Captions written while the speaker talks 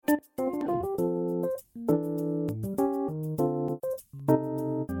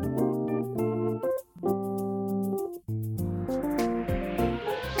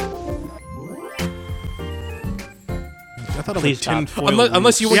I thought Please of a stop. tinfoil.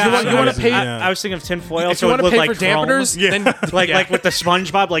 Unless you want to pay. I was thinking of tinfoil. If so you it want to looked pay like for dampeners, chrome. then like with the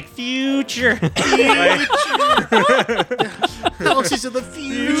SpongeBob, like future. Galaxies of the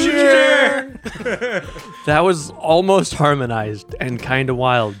future. That was almost harmonized and kind of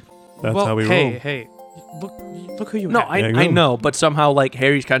wild. That's well, how we roll. hey, look who you No, have. I know, but somehow like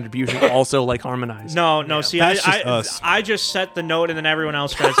Harry's contribution also like harmonized. No. See, That's just us. I just set the note, and then everyone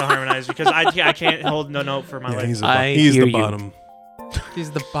else tries to harmonize because I can't hold no note for my Yeah, life. he's hear the you. bottom.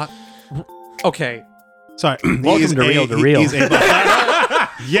 He's the Okay. Sorry. Welcome to Real to Real.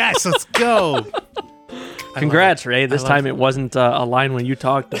 Yes, let's go. Congrats, Ray. This time it wasn't a line when you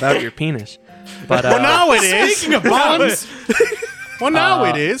talked about your penis. But Well, now it is. Speaking of bottoms. Well, now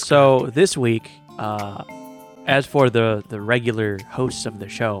it is. So this week, as for the regular hosts of the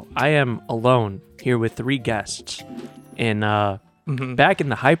show, I am alone here with 3 guests in back in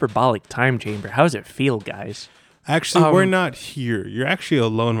the hyperbolic time chamber. How does it feel, guys? Actually, we're not here. You're actually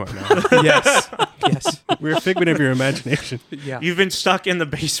alone right now. Yes. We're a figment of your imagination. Yeah. You've been stuck in the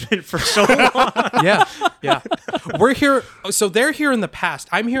basement for so long. Yeah. We're here. So they're here in the past.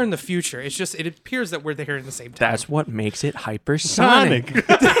 I'm here in the future. It's just it appears that we're here in the same time. That's what makes it hypersonic.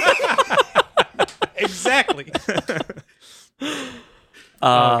 Exactly.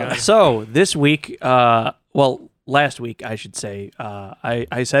 So this week, last week I should say,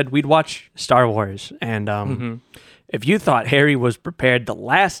 I said we'd watch Star Wars, and if you thought Harry was prepared the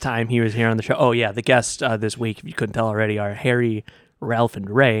last time he was here on the show, the guests this week, if you couldn't tell already, are Harry, Ralph, and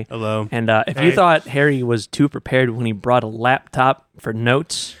Ray. Hello. And if you thought Harry was too prepared when he brought a laptop for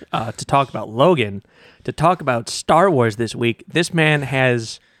notes to talk about Logan, to talk about Star Wars this week, this man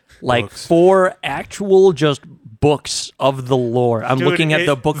has like Books. 4 actual just books of the lore. I'm Dude, looking at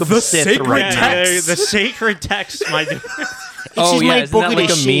the Book of the Sith sacred right now. text. The sacred text, my dude. Oh is yeah, my isn't that book like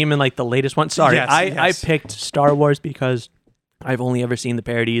of a shit. meme in like the latest one? Sorry, Yes, I yes. picked Star Wars because I've only ever seen the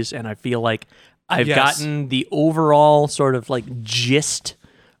parodies, and I feel like I've gotten the overall sort of like gist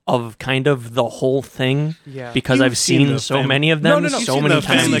of kind of the whole thing because You've I've seen seen the so fam- many of them No. so seen many the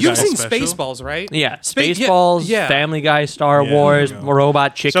times. Family You've Guy seen special? Spaceballs, right? Yeah, Spa- Spaceballs, yeah. Family Guy, Star Yeah, Wars, there you go.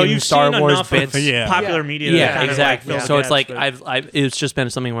 Robot Chicken, So you've Star seen Wars enough bits. of Yeah. popular media. that Yeah, kind of, exactly. Like, So it's like gaps, I've it's just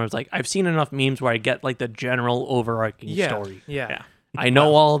been something where it's like I've seen enough memes where I get like the general overarching story. Yeah. I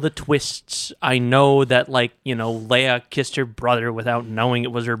know all the twists. I know that, like, you know, Leia kissed her brother without knowing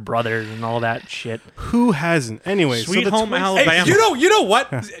it was her brother and all that shit. Who hasn't? Anyway, Sweet so the Home twist- Alabama. Hey, you know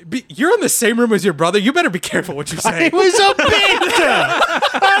what? You're in the same room as your brother. You better be careful what you say. It was a bit.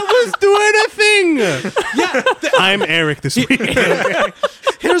 I was doing a thing. Yeah. I'm Eric this week.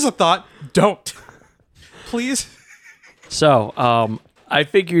 Here's a thought. Don't. Please. So, I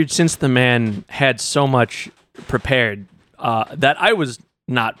figured since the man had so much prepared that I was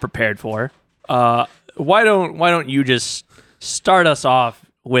not prepared for, why don't you just start us off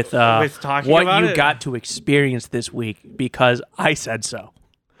with talking what about you it? got to experience this week, because I said so.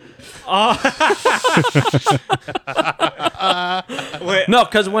 Wait, No,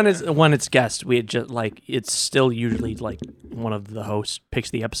 because when it's guests, we had just like it's still usually like one of the hosts picks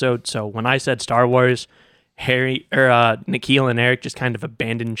the episode. So when I said Star Wars, Harry or Nikhil and Eric just kind of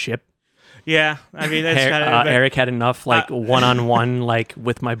abandoned ship. yeah, I mean that's kind of Eric had enough like one-on-one like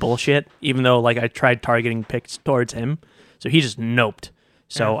with my bullshit, even though like I tried targeting picks towards him, so he just noped.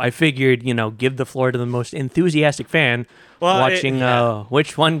 So I figured, you know, give the floor to the most enthusiastic fan watching.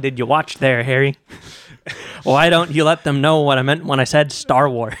 Which one did you watch there, Harry? Why don't you let them know what I meant when I said Star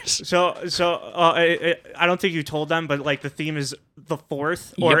Wars? So I don't think you told them, but like the theme is the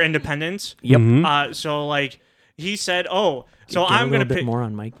Fourth or Yep. Independence. Yep. So like he said, oh, so Get I'm a gonna little bit pick. more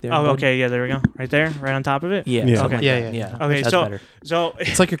on mic there. Oh, bud. okay, yeah, there we go, right there, right on top of it. Yeah. Yeah. something like Okay. that. Yeah. Okay, That's so better. so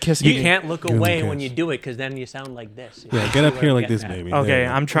It's like you're kissing You me. can't look me away a when kiss. you do it, because then you sound like this. Yeah, get up here like this, Yeah. baby. okay, There you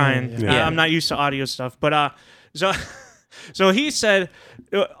go. I'm trying. Yeah. I'm not used to audio stuff, but so he said,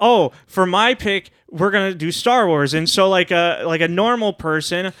 oh, for my pick, we're gonna do Star Wars, and so like a normal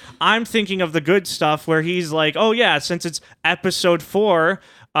person, I'm thinking of the good stuff where he's like, oh yeah, since it's Episode 4,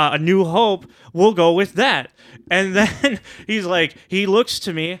 A New Hope, we'll go with that, and then he's like, he looks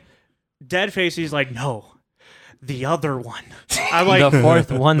to me, dead face, he's like, no, the other one. I'm like, The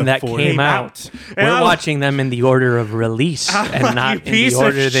fourth one that fourth. came out. And We're I'm- watching them in the order of release and like, not you in the piece of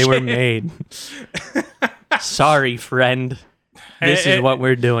order they were shit. made. Sorry, friend. This is what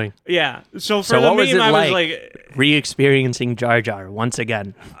we're doing. yeah. So for So the what was meme, it I was like? like, Re-experiencing Jar Jar once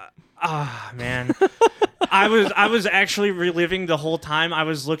again. Man. I was actually reliving the whole time. I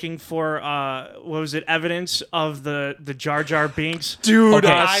was looking for evidence of the Jar Jar Binks, Dude,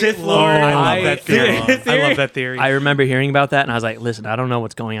 Sith Lord. I love that theory. I love that theory. I remember hearing about that, and I was like, listen, I don't know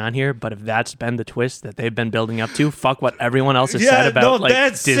what's going on here, but if that's been the twist that they've been building up to, fuck what everyone else has said about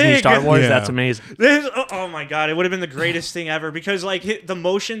that's Disney sick. Star Wars. Yeah. That's amazing. Oh my god, it would have been the greatest thing ever because like the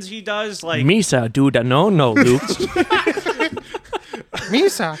motions he does, like Misa, dude, no, Luke.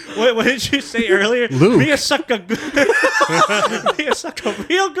 Misa. what did you say earlier? Luke. Mia suck a real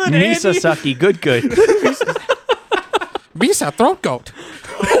good Misa Andy. sucky, good. Misa throat goat.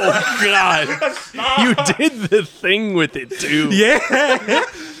 Oh God, you did the thing with it too. Yeah.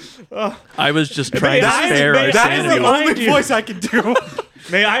 I was just trying to That is- spare our that is That is the sanity. Remind only you. voice I can do.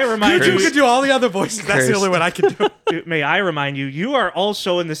 May I remind You you? could do all the other voices. That's the Cursed. only one I can do. May I remind you? You are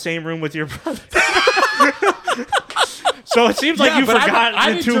also in the same room with your brother. So it seems like you forgot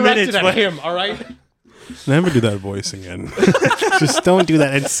in 2 minutes. at But him, all right? Never do that voice again. Just don't do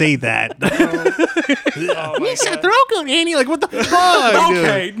that and say that. Misa throat goat, Annie. Like, what the fuck?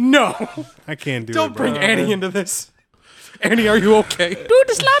 Okay, no. I can't do Don't it, bro. bring Annie into this. Annie, are you okay? Do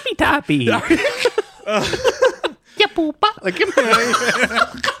the sloppy toppy. Like, get me out of here.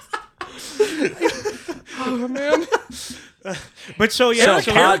 Oh, man. But so yeah, So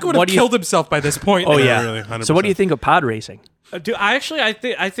so, Pod- Eric would what have do you- killed himself by this point. Oh yeah. really, 100%. So what do you think of pod racing? dude, I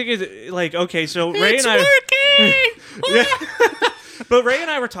think it's like okay. So Ray and I, but Ray and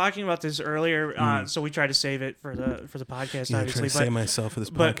I were talking about this earlier. So we tried to save it for the podcast, I'm trying obviously. to save But myself for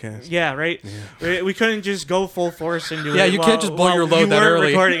this but podcast. yeah, right. We couldn't just go full force into it. Yeah, you can't just blow your load you that weren't early.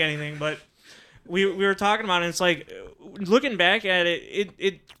 recording anything, but we were talking about it. And it's like looking back at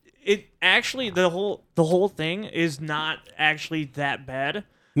it actually the whole thing is not actually that bad.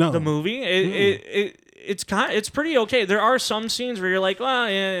 No. The movie it's pretty okay. There are some scenes where you're like, well,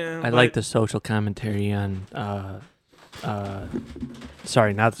 yeah. I like the social commentary on.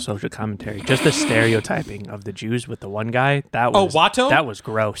 Sorry, not the social commentary. Just the stereotyping of the Jews with the one guy. That was Watto? That was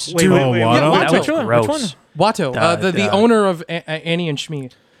gross. Wait, wait, Oh, wait, Watto? wait, that Watto. was Which one? gross. Which Watto, the the- owner of Annie and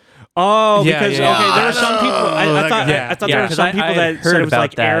Shmi. Oh, Yeah, because yeah. okay, there were some people. I thought Yeah. I thought Yeah, there were 'cause some I people had that heard said it was about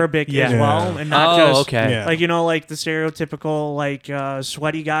like that. Arabic Yeah. as well, and not Oh, just okay. Yeah. like like the stereotypical like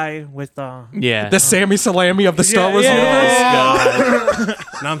sweaty guy with Yeah. The Sammy Salami of the Star Wars yeah. universe.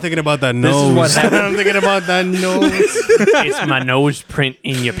 Now I'm thinking about that is nose. what happened. I'm thinking about that nose. It's my nose print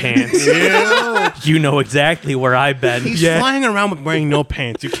in your pants. You know exactly where I've been. He's flying around with wearing no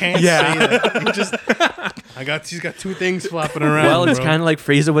pants. You can't say that. You just, he's got two things flopping around. Well, it's bro. kind of like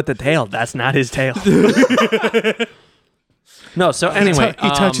Frieza with the tail. That's not his tail. No, so anyway, He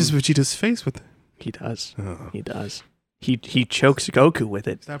touches Vegeta's face with it. He does. He does. He chokes Goku with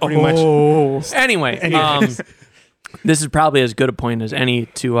it. That pretty much. Oh. Anyway, this is probably as good a point as any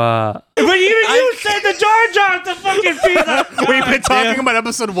to. But even you said the Jar Jar the fucking pizza. We've been talking about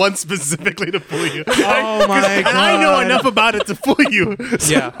episode 1 specifically to fool you. Oh my And god! I know enough about it to fool you.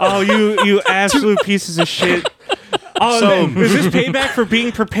 Yeah. Oh, you absolute pieces of shit. Oh, So- is this payback for being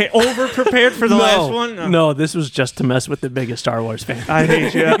over prepared for the last one? No, this was just to mess with the biggest Star Wars fan. I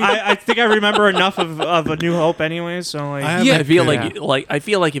hate you. I think I remember enough of A New Hope, anyways. So like, I feel Yeah. I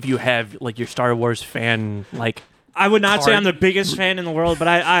feel like if you have like your Star Wars fan like I would not say I'm the biggest fan in the world, but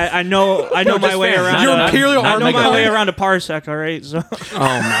I know my just way fans. around. You're not- Imperial not I know Army my guy. way around a parsec. All right, so oh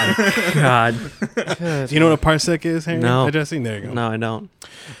my god. Do you know what a parsec is, Harry? No. Jesse? There you go. No, I don't.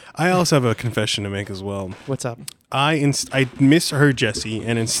 I also have a confession to make as well. What's up? I misheard Jesse,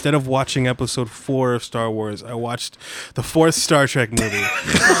 and instead of watching episode 4 of Star Wars, I watched the 4th Star Trek movie.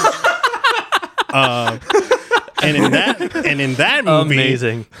 And in that movie,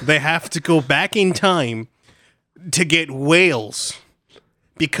 Amazing. they have to go back in time to get whales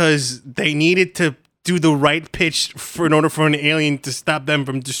because they needed to do the right pitch in order for an alien to stop them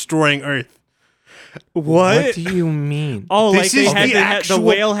from destroying Earth. What do you mean? oh, This like is the the actual-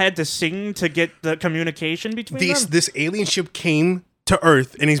 whale had to sing to get the communication between them. This alien ship came to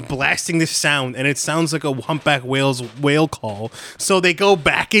Earth and he's blasting this sound, and it sounds like a humpback whale's whale call. So they go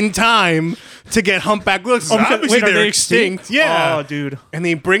back in time to get humpback whales. because- Obviously, wait, are they're they extinct. extinct? Yeah. Oh, dude. And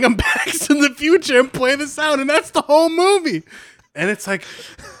they bring them back to the future and play the sound, and that's the whole movie. And it's like,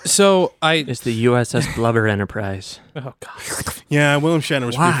 So It's the USS Blubber Enterprise. Oh God. yeah, William Shatner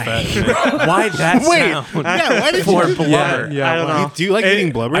was Why? pretty fat. Why that Wait, sound? yeah, why did For you blubber. Yeah. I don't know. Do you like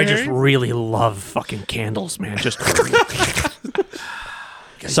eating blubber? I just Harry? really love fucking candles, man. Just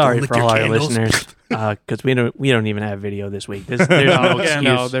sorry lick for your all our candles. listeners, because we don't even have video this week. There's no excuse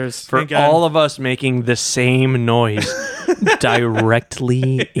no, there's- for thank God. all of us making the same noise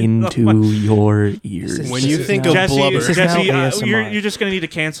directly into your ears. When you think of Jesse, blubber, Jesse, now ASMR. you're just gonna need to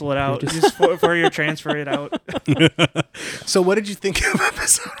cancel it out just for your transfer it out. so what did you think of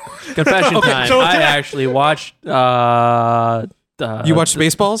episode 1? Confession time. so- I actually watched. You watched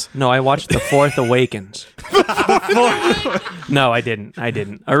Spaceballs? No, I watched The Fourth Awakens. No, I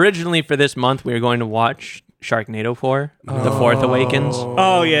didn't. Originally, for this month, we were going to watch Sharknado 4, The Fourth Awakens.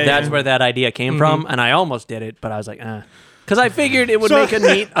 Oh yeah, That's where that idea came from, and I almost did it, but I was like, because I figured it would make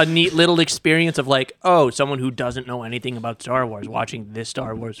a neat little experience of like, oh, someone who doesn't know anything about Star Wars watching this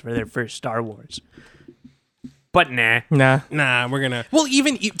Star Wars for their first Star Wars. But nah. Nah, we're gonna. Well,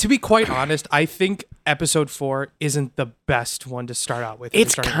 to be quite honest, I think episode 4 isn't the best one to start out with.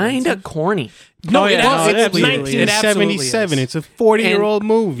 It's kind of corny. No, it absolutely is. It's 1977. It's a 40-year-old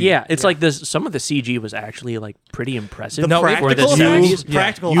movie. Yeah, it's like this. Some of the CG was actually like pretty impressive. No, for the practical series. effects?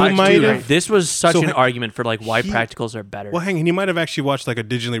 Practical You effects, might dude. have- This was such So an ha- argument for like why he- practicals are better. Well, hang on. You might have actually watched like a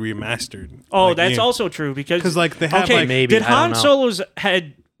digitally remastered. Oh, like, that's yeah. also true because like they have okay, like Maybe, did I don't Han know. Solo's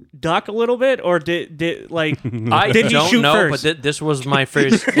head duck a little bit, or did like I did he don't shoot know, first? but this was my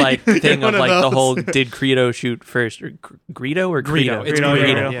first like thing one of of like the those. whole did Greedo shoot first or Greedo or Greedo? It's Greedo,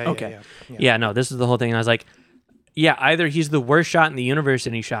 Greedo. yeah, Okay. Yeah, no, this is the whole thing. And I was like, yeah, either he's the worst shot in the universe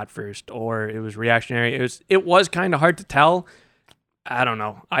and he shot first, or it was reactionary. It was kind of hard to tell. I don't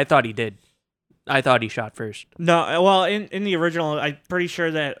know. I thought he did. I thought he shot first. No, well, in the original, I'm pretty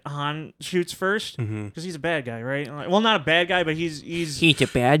sure that Han shoots first because he's a bad guy, right? Well, not a bad guy, but he's He's a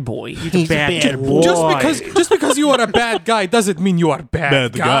bad boy. a bad boy. Just because you are a bad guy doesn't mean you are a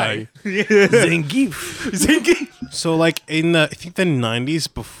bad guy. Zangief. So like in the I think the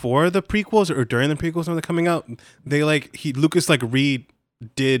 90s before the prequels or during the prequels when they're coming out, they Lucas like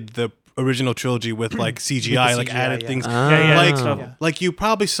redid the original trilogy with like CGI, like CGI, added yeah. things. yeah, like stuff. like you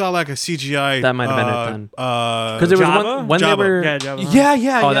probably saw like a CGI That might have been it then. Because Because it was Jabba? when they Jabba. were. Yeah,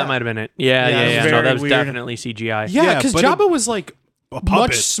 Jabba. Oh, that might have been it. Yeah. it was No, very that was weird. definitely CGI. Yeah, Yeah, because but Jabba was like a much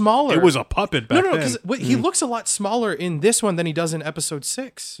puppet. smaller. It was a puppet back no, then. because he looks a lot smaller in this one than he does in episode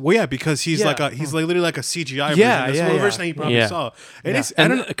 6. Well, yeah, because he's Yeah. like literally like a CGI Yeah, version. That's yeah, the yeah. version that you probably Yeah. saw. It Yeah. is. I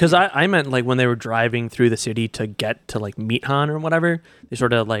don't know. Because I meant like when they were driving through the city to get to like meet Han or whatever, they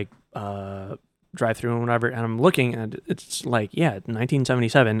sort of like drive through and whatever, and I'm looking and it's like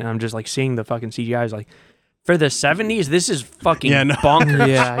 1977, and I'm just like seeing the fucking CGI. I was like, for the 70s, this is fucking Yeah, no.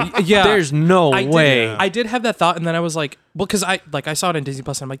 bonkers. Yeah. There's no way. I did have that thought, and then I was like, well, because I saw it on Disney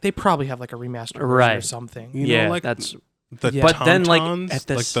Plus, and I'm like, they probably have like a remastered version or Right. something. You Yeah, know, like that's the Yeah. But then, like, tauntauns, at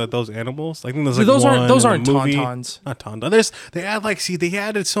this- like those animals. Like, I think there's like those one aren't in the movie. tauntauns. Not tauntaun. They add like they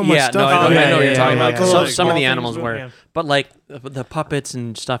added so much yeah. stuff. No, I know, in I there. know what you're yeah, talking yeah, about. yeah. So, Like, some of the small animals things, were, yeah. but like the puppets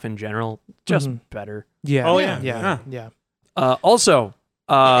and stuff in general, just better. Yeah. Oh, yeah. yeah. Yeah. Also,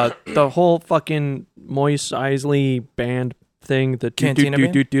 the whole fucking Moise Isley band thing, the Cantina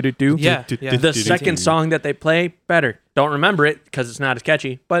band? Yeah. yeah. The second song that they play, better. Don't remember it because it's not as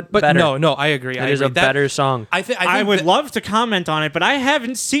catchy, but But better. no, I agree. It is a better song. I think I would love to comment on it, but I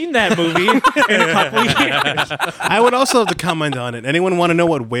haven't seen that movie in a couple of years. I would also have to comment on it. Anyone want to know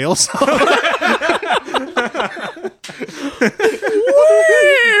what whale song?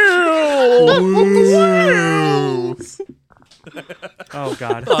 Oh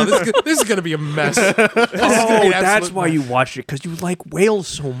God. Oh, this is gonna be a mess. That's why you watched it, because you like whales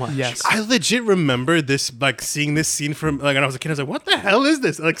so much. Yes. I legit remember this, like seeing this scene from like when I was a kid. I was like, "What the hell is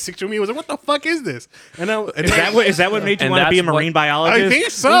this?" Like 6 year me was like, "What the fuck is this?" And Is that what made you And want to be a that's what- marine biologist? I think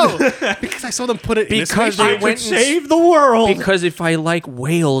so because I saw them put it in Because a they spaceship. went Save the world. Because if I like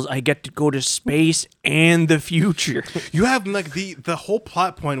whales, I get to go to space and the future. You have like the whole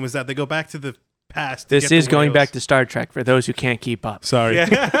plot point was that they go back to the past. To This get is the going whales. back to Star Trek for those who can't keep up. Sorry. They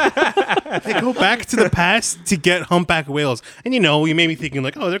go back to the past to get humpback whales. And you made me thinking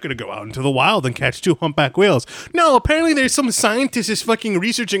like, oh, they're going to go out into the wild and catch 2 humpback whales. No, apparently there's some scientist is fucking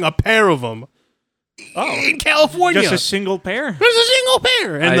researching a pair of them. Oh. In California. Just a single pair. There's a single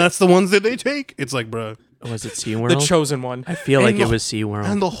pair. And I- that's the ones that they take. It's like, bruh. Was it SeaWorld? The chosen one. I feel like And it the- was SeaWorld.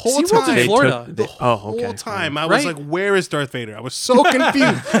 And the whole SeaWorld's in time, Florida. The whole time, I was Right? like, where is Darth Vader? I was so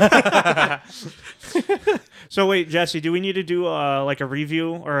confused. So wait, Jesse, do we need to do like a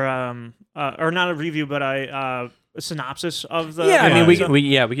review or not a review, but a synopsis of the? Yeah, I mean,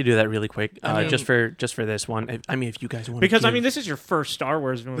 Yeah. we could do that really quick, mean- just for this one. I mean, if you guys want, because I mean, this is your first Star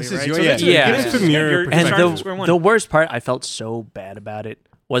Wars movie, This is right? your- So yeah. this is- Yeah. this Give is us from your your perspective. and start from square one. the worst part, I felt so bad about it,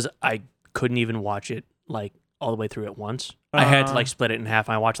 was I couldn't even watch it like all the way through at once. I had to like split it in half.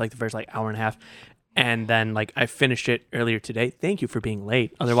 I watched like the first like hour and a half, And then like I finished it earlier today. Thank you for being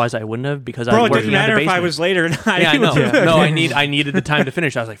late. Otherwise I wouldn't have because I Bro, was it working didn't in the matter if I basement. was late or not. Yeah, I It was know. good. No, I needed the time to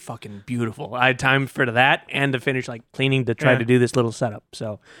finish. I was like, fucking beautiful. I had time for that and to finish like cleaning to try Yeah. to do this little setup.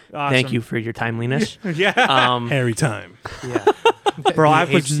 So thank Awesome. you for your timeliness. Yeah. Harry time. Yeah. Bro, I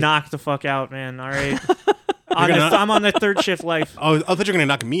was HC. knocked the fuck out, man. All right. gonna- I'm on the third shift life. Oh, I thought you were gonna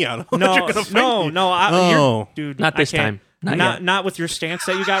knock me out. I thought you No, were gonna fight no, me. no. Oh. Dude, Not I this can't. time. Not yet. Not with your stance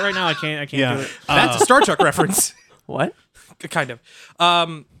that you got right now. I can't Yeah. do it. That's a Star Trek reference. What? Kind of.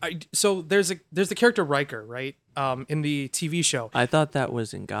 So there's the character Riker, right? In the TV show. I thought that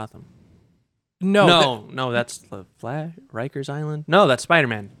was in Gotham. No, No, that's the Flash, Rikers Island. No, that's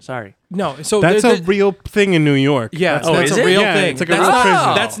Spider-Man. Sorry. no. So That's there- a real thing in New York. yeah. That's, Oh, that's is a it? real Yeah, thing. it's like a that's real not,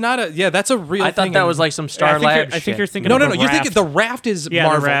 prison. That's not a. Yeah, that's a real. I thought thing that in- was like some I Star think Lab you're, I think shit. you're thinking No, of no, the no. You're Raft. thinking the Raft is Yeah, the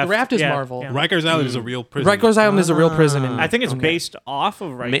Marvel. Raft. The Raft is Yeah, Marvel. yeah. Rikers Island is a real prison. Rikers Island is a real prison. In, I think it's based off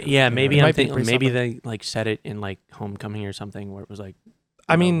of right. Yeah, maybe It I'm might be thinking based maybe off of- they like set it in like Homecoming or something where it was like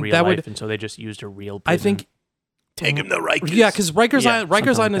I mean, real that life, would. and so they just used a real I prison. think. Take him to Rikers. Yeah, because Rikers Yeah, Island, Rikers something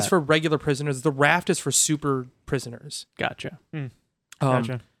Island like is that. for regular prisoners. The Raft is for super prisoners. Gotcha.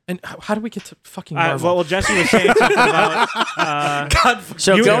 Gotcha. And how do we get to fucking Marvel? Well, Jesse was saying something about.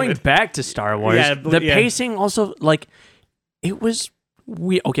 So You- going back to Star Wars, Yeah, the yeah. pacing also like it was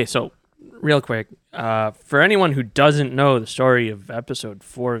okay, so real quick, for anyone who doesn't know the story of episode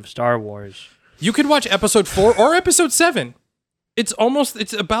 4 of Star Wars, You could watch episode 4 or episode 7. It's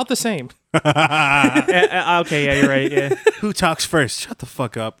about the same. Okay, yeah, you're right. Yeah. Who talks first? Shut the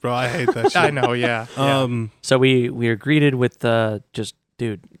fuck up, bro. I hate that shit. I know, yeah. so we are greeted with just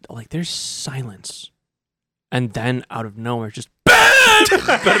dude, like there's silence. And then out of nowhere just dude,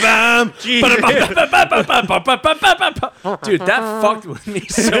 that fucked with me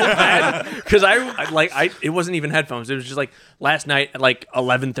so bad because I it wasn't even headphones. It was just like last night at like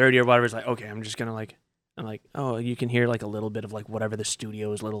 11:30 or whatever. It's like, okay, I'm just gonna like, I'm like, oh, you can hear like a little bit of like whatever the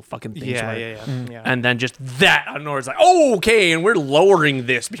studio's little fucking things were. Yeah. And then just that out of nowhere, it's like, oh, okay, and we're lowering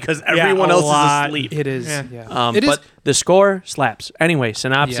this because everyone a else lot. is asleep. It is. Yeah. Yeah. It is. But the score slaps. Anyway,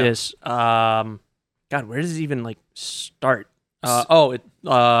 synopsis. God, where does it even like start?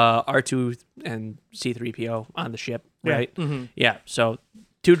 R2 and C3PO on the ship, Yeah. right? Mhm. Yeah. So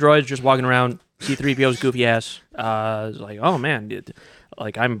 2 droids just walking around. C3PO's goofy ass. Is like, oh man, dude,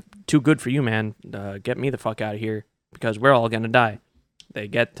 like I'm too good for you, man. Get me the fuck out of here because we're all gonna die. They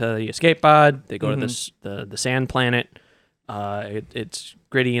get to the escape pod. They go to this the sand planet. It's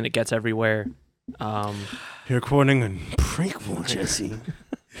gritty and it gets everywhere. You're quoting a prequel. Jesse.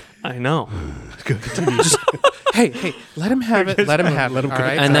 I know. Hey, let him have it. Let him have it. Let him cook all it.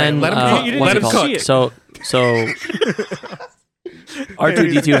 right? And then let him cook. cook. You didn't what's even it called? see it. So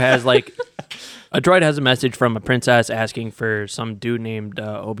R2D2 has like a droid has a message from a princess asking for some dude named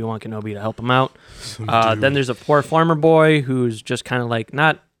Obi-Wan Kenobi to help him out. Then there's a poor farmer boy who's just kind of like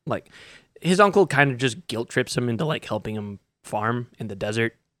not like his uncle kind of just guilt trips him into like helping him farm in the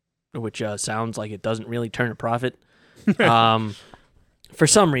desert, which sounds like it doesn't really turn a profit. For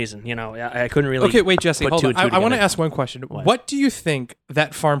some reason, you know, I couldn't really. Okay, wait, Jesse, put hold two on. and two I want to together. ask one question. What? What do you think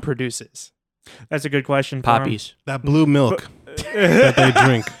that farm produces? That's a good question. for him. Poppies. That blue milk that they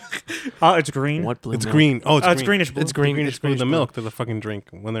drink. Oh, it's green. What blue? It's milk? green. Oh, it's Oh, green. it's greenish blue. It's green. Greenish It's blue. greenish The blue. milk that they fucking drink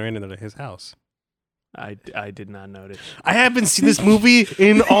when they're in his house. I did not notice. I haven't seen this movie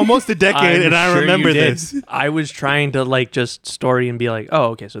in almost a decade, I'm and I sure remember you did. this. I was trying to like just story and be like, oh,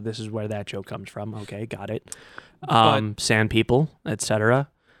 okay, so this is where that joke comes from. Okay, got it. Sand people, etc.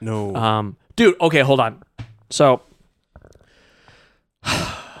 No. Dude, okay, hold on. So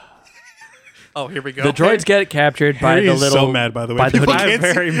Oh, here we go. the droids get captured by Harry the is little. so mad, by the way. by the People hoodie- can't I'm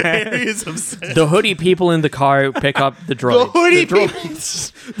see- very mad. Harry is obsessed. The hoodie people in the car pick up the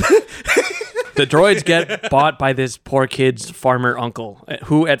droids. The droids get bought by this poor kid's farmer uncle,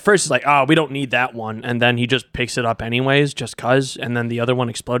 who at first is like, oh, we don't need that one. And then he just picks it up anyways, just cuz. And then the other one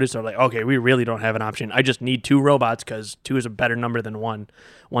exploded. So they're like, okay, we really don't have an option. I just need 2 robots because 2 is a better number than 1.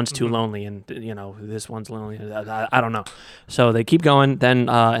 One's too lonely. And, you know, this one's lonely. I don't know. So they keep going. Then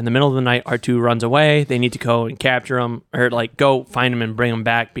in the middle of the night, R2 runs away. They need to go and capture him, or like go find him and bring him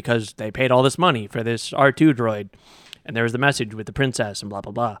back because they paid all this money for this R2 droid. And there was the message with the princess and blah,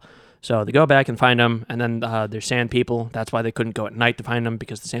 blah, blah. So they go back and find him, and then there's sand people. That's why they couldn't go at night to find him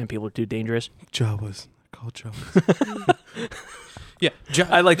because the sand people are too dangerous. Jawas. Called Jawas. Yeah.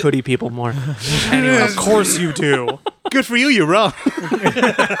 I like hoodie people more. Of course you do. Good for you. You're wrong.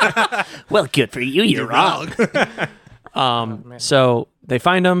 Well, good for you. You're wrong. So they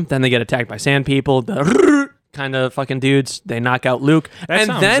find him. Then they get attacked by sand people. The kind of fucking dudes. They knock out Luke, That and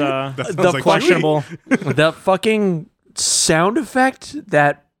sounds, then That the sounds like questionable. the fucking sound effect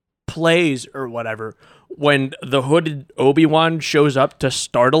that plays or whatever, when the hooded Obi-Wan shows up to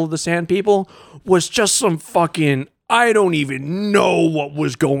startle the Sand People, was just some fucking, I don't even know what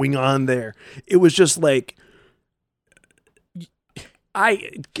was going on there. It was just like,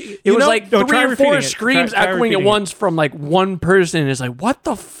 it was like no, 3 or 4 repeating it. screams Try echoing at repeating once from like one person. It's like, what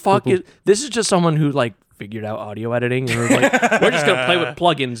the fuck is this? Is just someone who like figured out audio editing and was like, we're just gonna play with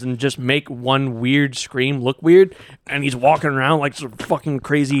plugins and just make one weird scream look weird. And he's walking around like some fucking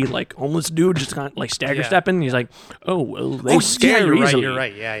crazy like homeless dude, just kind of like stagger stepping. And he's like, oh well, they scare easily. You're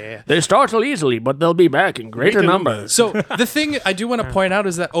right. Yeah. They startle easily, but they'll be back in greater numbers. So the thing I do want to point out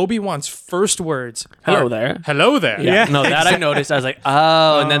is that Obi-Wan's first words Hello are, there. Hello there. Yeah, no, that I noticed. I was like,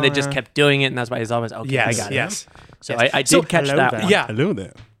 oh, and then they just kept doing it, and that's why he's always okay. I got it. Yes. So I did catch hello that there. one. Yeah. Hello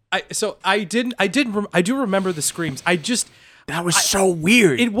there. I do remember the screams. That was so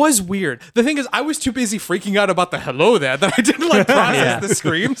weird. It was weird. The thing is, I was too busy freaking out about the hello there that I didn't like process the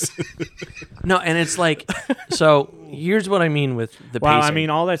screams. No, and it's like, so here's what I mean with the Wow, pacing. I mean,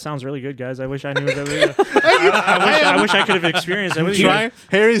 all that sounds really good, guys. I wish I knew that. I wish I could have experienced it with you.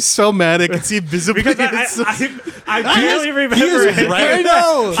 Harry is so mad. I can see visibly. Because I barely remember it. I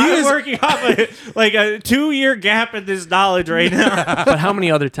know. I'm working off like a 2-year gap in this knowledge right now. But how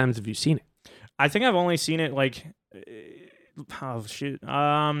many other times have you seen it? I think I've only seen it like, oh shit,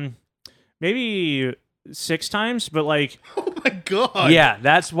 maybe 6 times, but like, Oh my god. Yeah,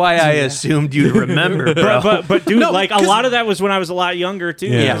 that's why I assumed you'd remember, bro. but dude, No, like a 'cause- lot of that was when I was a lot younger too.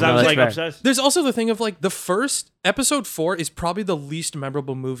 Yeah. Because I No, was that's like fair. obsessed. There's also the thing of like the first episode 4 is probably the least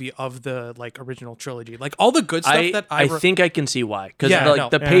memorable movie of the like original trilogy. Like all the good stuff that I think I can see why. Because Yeah, no.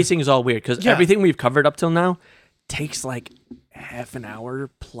 the pacing is all weird. Because Yeah. everything we've covered up till now takes like half an hour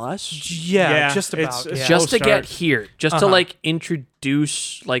plus. yeah, just about. it's yeah. Just to start. get here. Just to like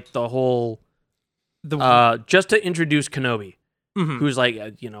introduce like the whole... just to introduce Kenobi. Who's like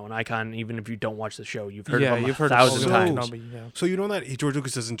an icon. Even if you don't watch the show, you've heard of him you've heard 1,000 of times. Kenobi, So you know that George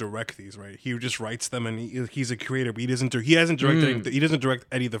Lucas doesn't direct these, right? He just writes them, and he's a creator. But he doesn't direct. He doesn't direct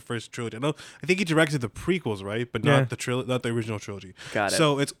any of the first trilogy. I think he directed the prequels, right? But not not the original trilogy. Got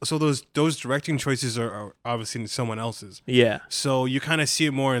it. So those directing choices are obviously someone else's. Yeah. So you kind of see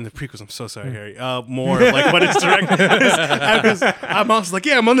it more in the prequels. I'm so sorry, Harry. More like when it's directed. Because I'm also like,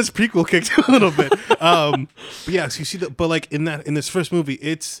 yeah, I'm on this prequel kick a little bit. But yeah, so you see but like in this first movie,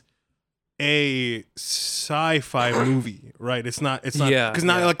 it's a sci-fi movie, right? It's not because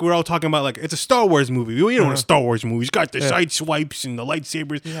now like we're all talking about like it's a Star Wars movie. We don't want a Star Wars movie. It's got the side swipes and the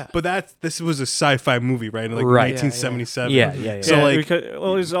lightsabers. Yeah. But this was a sci-fi movie, right? In like Right. 1977. Yeah. So like because, it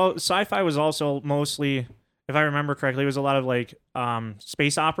was sci-fi was also mostly, if I remember correctly, it was a lot of like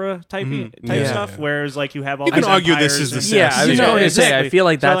space opera type Yeah. stuff. Whereas like you have all You can these argue this empires is the and- same. Yeah, I was Yeah, going to say, I exactly. feel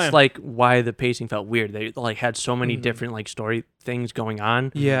like So, that's like why the pacing felt weird. They like had so many different like story things going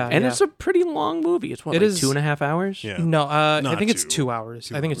on. Yeah, and yeah. it's a pretty long movie. It's what, It like is- 2.5 hours? Yeah. No, I Not think it's 2. 2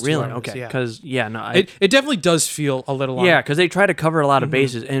 hours. I think it's 2 Really? hours. Okay. Yeah. Because It definitely does feel a little long. yeah, because they try to cover a lot of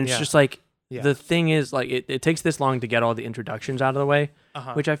bases, and it's Yeah. just like Yeah. the thing is like it takes this long to get all the introductions out of the way,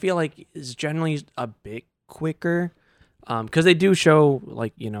 which I feel like is generally a bit quicker. Because they do show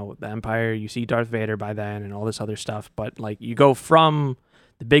like the Empire, you see Darth Vader by then and all this other stuff, but like you go from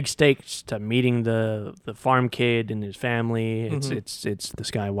the big stakes to meeting the farm kid and his family. It's the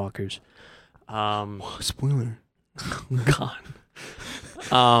Skywalkers. spoiler. God.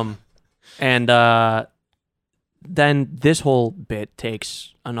 And then this whole bit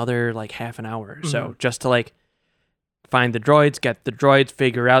takes another like half an hour or so just to like find the droids, get the droids,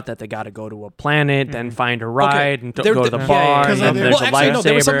 figure out that they got to go to a planet, then find a ride and There- go to the yeah, bar, yeah, and yeah. then there's Well, a actually, no,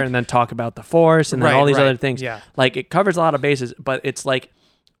 there was lightsaber, something- and then talk about the Force, and then Right, all these right. other things. Yeah. Like it covers a lot of bases, but it's like,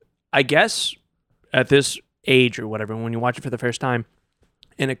 I guess at this age or whatever, when you watch it for the first time,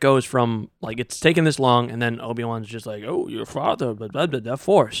 and it goes from like it's taken this long, and then Obi-Wan's just like, oh, your father, blah, blah, blah, the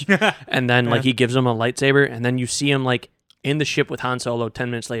Force, and then like he gives him a lightsaber, and then you see him like in the ship with Han Solo 10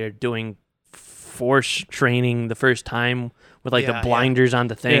 minutes later doing Force training the first time with like the blinders on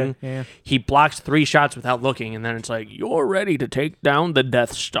the thing. Yeah. He blocks 3 shots without looking, and then it's like, you're ready to take down the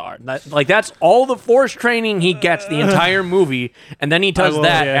Death Star. That's all the Force training he gets the entire movie, and then he does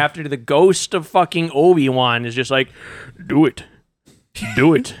that after the ghost of fucking Obi-Wan is just like, do it.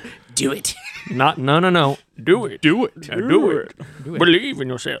 Do it. Do it. No. Do it. Do it. Do it. Believe in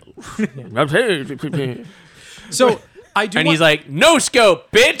yourself. So I do. And he's like, no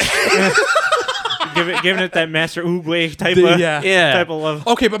scope, bitch. giving it that Master Oogway type Yeah. type of love.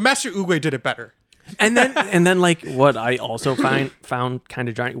 okay, but Master Oogway did it better. And then like what I also found kind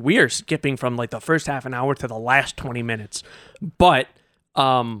of jarring. We are skipping from like the first half an hour to the last 20 minutes, but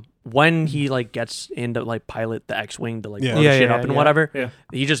when he like gets into like pilot the X-wing to like Yeah. blow Yeah, shit yeah, up and yeah. whatever, Yeah.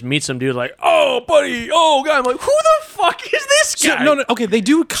 he just meets some dude like, oh buddy, oh guy. I'm like, who the fuck is this So, guy? no, okay, they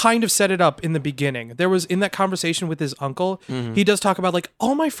do kind of set it up in the beginning. There was in that conversation with his uncle, he does talk about like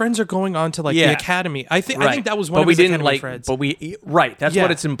all my friends are going on to like the Yeah. academy. I think Right. that was one but of we his didn't academy like, friends. but we right. That's Yeah.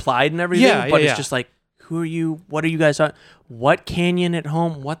 what it's implied and everything. Yeah, but yeah, it's yeah. just like, who are you? What are you guys on? What canyon at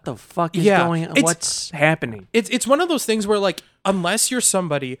home? What the fuck is Yeah, going on? it's- What's happening? It's one of those things where like unless you're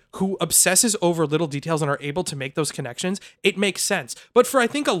somebody who obsesses over little details and are able to make those connections, it makes sense. But for I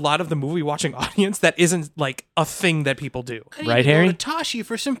think a lot of the movie watching audience, that isn't like a thing that people do. I need Right, to go Harry? to Tashi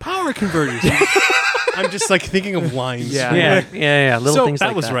for some power converters. I'm just like thinking of lines. Yeah. Yeah. Little So, things That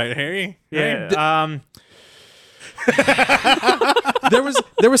like was that. right, Harry. Yeah.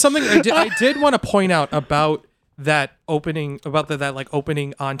 There was something I did want to point out about that opening that like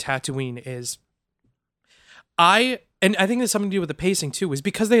opening on Tatooine is and I think there's something to do with the pacing too, is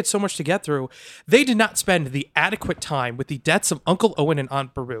because they had so much to get through, they did not spend the adequate time with the deaths of Uncle Owen and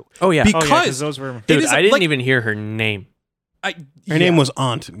Aunt Beru. Oh yeah. Because those were. Dude, it is, I didn't like- even hear her name. Her name was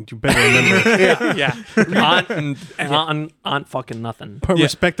Aunt. You better remember. Aunt fucking nothing. Put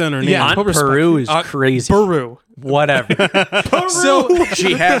respect on her name. Yeah. Aunt put respect. Peru is crazy. Beru. Whatever. So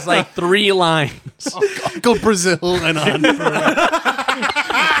She has like 3 lines. Uncle Brazil and Aunt Peru.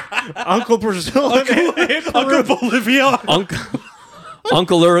 Uncle Brazil, Uncle Bolivia.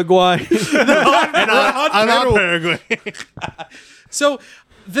 Uncle Uruguay. and Aunt Paraguay. So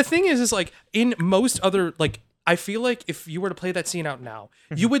the thing is like in most other like I feel like if you were to play that scene out now,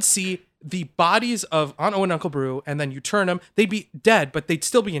 you would see the bodies of Aunt Owen and Uncle Brew, and then you turn them, they'd be dead, but they'd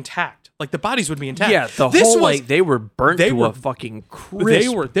still be intact. Like the bodies would be intact. Yeah, This whole was- like they were burnt they to were- a fucking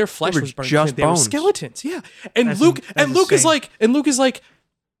crisp. their flesh They were was burned. just They were bones. skeletons. Yeah, and That's Luke insane. and Luke is like,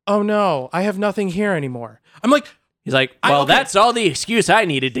 oh no, I have nothing here anymore. I'm like, He's like, well, okay. that's all the excuse I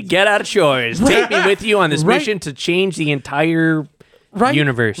needed to get out of chores. Take me with you on this Right. mission to change the entire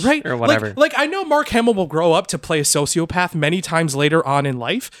universe right? or whatever. Like I know Mark Hamill will grow up to play a sociopath many times later on in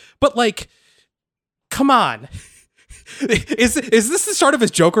life, but like, come on, is this the start of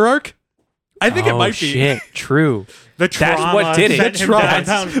his Joker arc? I think it might be. Shit, true. The That's trauma what did it. sent him Trauma.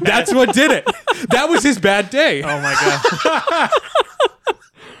 down. That's what did it. That was his bad day. Oh my god.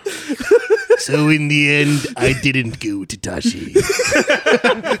 So in the end, I didn't go to Tashi.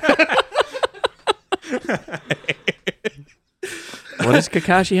 What does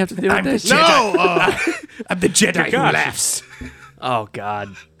Kakashi have to do with this? No! I'm the Jedi who Gosh. laughs. Oh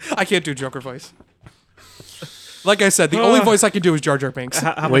God. I can't do Joker voice. Like I said, the only voice I can do is Jar Jar Binks.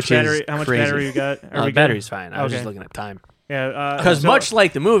 How Which much battery? is How much crazy. battery you got? Are we good? Battery's fine. I was just Okay. looking at time. Yeah. Because so- much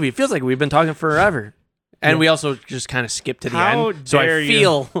like the movie, it feels like we've been talking forever. And we also just kind of skipped to the How end. So I dare you.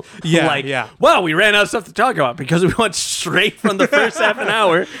 feel Yeah, like, yeah. well, we ran out of stuff to talk about because we went straight from the first half an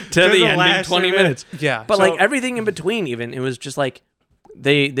hour to the the ending last 20 minute. minutes. Yeah. But So- like everything in between, even, it was just like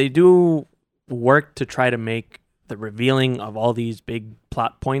they do work to try to make the revealing of all these big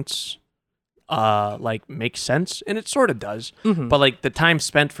plot points like make sense, and it sort of does. Mm-hmm. But like the time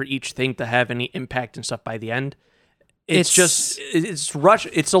spent for each thing to have any impact and stuff by the end, it's rushed.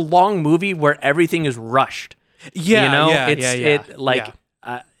 It's a long movie where everything is rushed. Yeah, you know, yeah, it's yeah, it like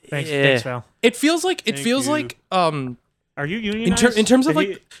yeah. Thanks, Val. It feels like you. Are you unionized? in terms of Did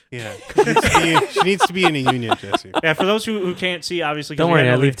like Yeah. She needs to be in a union, Jesse. yeah, for those who can't see, obviously, 'cause don't we worry, had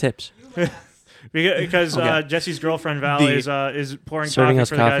I nobody- leave tips. because Okay. Jesse's girlfriend Val The- is pouring Serving coffee us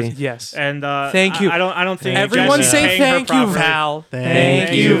for coffee. the guys. yes. And Thank you. I don't think Everyone Jesse's say paying her thank you, properly. Val.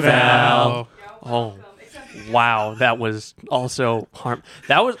 Thank you, Val. Oh, wow, that was also harm.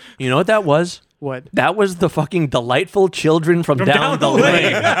 That was, you know what that was? What? That was the fucking delightful children from down the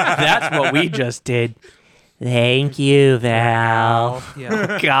lane. That's what we just did. Thank you, Val.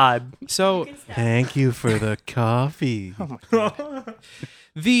 Yeah. God. So Thank you for the coffee.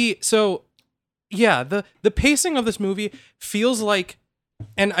 the pacing of this movie feels like,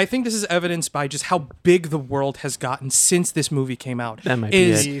 and I think this is evidenced by just how big the world has gotten since this movie came out. That might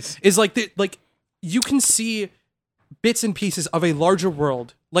be is like you can see bits and pieces of a larger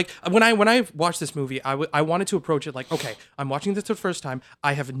world. Like when I watched this movie, I wanted to approach it like, okay, I'm watching this the first time.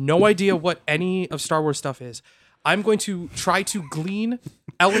 I have no idea what any of Star Wars stuff is. I'm going to try to glean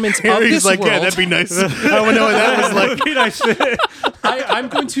elements of Harry's this like, world. yeah, that'd be nice. I want to know what that was like. Be nice. I'm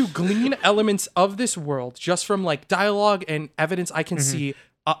going to glean elements of this world just from like dialogue and evidence I can see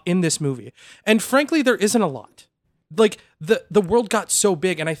in this movie. And frankly, there isn't a lot. Like the world got so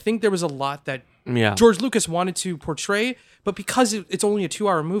big, and I think there was a lot that Yeah. George Lucas wanted to portray, but because it's only a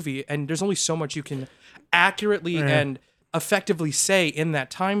 2-hour movie and there's only so much you can accurately and effectively say in that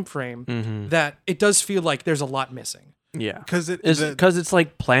time frame, that it does feel like there's a lot missing. Yeah, because it's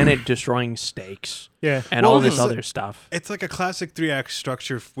like planet destroying stakes. Yeah. And all this other stuff. It's like a classic 3-act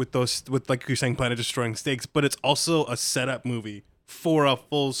structure with like you're saying, planet destroying stakes, but it's also a setup movie for a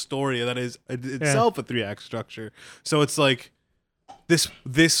full story that is itself a 3-act structure. So it's like this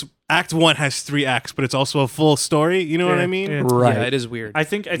act 1 has 3 acts, but it's also a full story. You know what I mean? Yeah. Right. Yeah, it is weird. I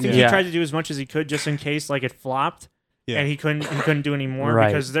think he tried to do as much as he could just in case like it flopped. Yeah. And he couldn't do any more Right.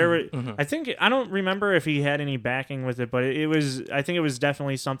 because there were. I don't remember if he had any backing with it, but I think it was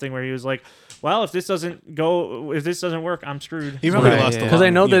definitely something where he was like, "Well, if this doesn't work, I'm screwed." He probably Right, lost yeah. a lot. Because I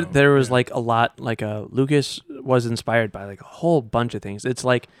know you that there was like a lot, like Lucas was inspired by like a whole bunch of things. It's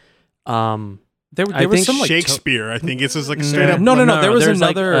like, There I was think some like Shakespeare. I think it's just like straight up. No. There was there's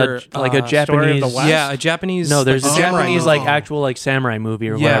another like a Story of Japanese. the West? Yeah, a Japanese. No, there's like, a samurai Japanese movie. like actual like samurai movie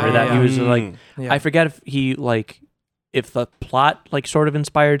or Yeah, whatever that yeah, he was yeah. like. Yeah. I forget if he like if the plot like sort of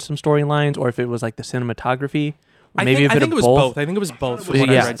inspired some storylines or if it was like the cinematography. Or maybe a bit I think of it was both. I think it was both. From what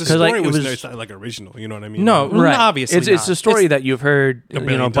I Yeah. read. The 'Cause, like, story it was was- not like original. You know what I mean? No, Right. obviously it's not. a story that you've heard A a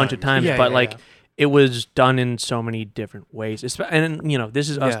billion bunch of times. times, Yeah, but yeah, like yeah. it was done in so many different ways. And this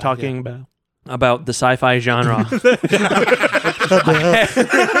is us Yeah, talking about the sci-fi genre.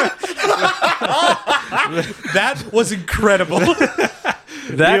 That was incredible.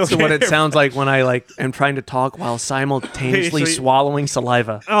 That's what it sounds like when I like am trying to talk while simultaneously So you- swallowing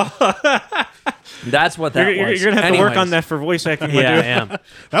saliva. That's what that You're was. gonna have to work on Anyways. that for voice acting. my Yeah, I dude. am.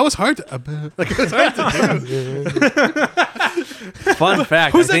 That was hard to. Like it was hard to do. Fun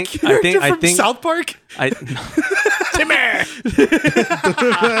fact. Who's I that think. character I from think. South Park?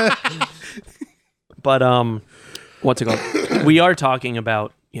 But what's it called? We are talking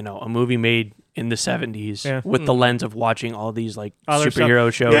about a movie made in the 70s Yeah. with the lens of watching all these like Other stuff.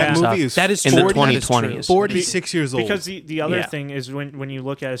 superhero shows Yeah. and That stuff. movie is That is in the 40 that is 2020s. true. 46 years old. Because the other Yeah. thing is when you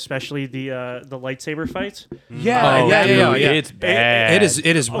look at especially the lightsaber fights. Yeah, Oh, yeah, dude, yeah, yeah. it's bad. It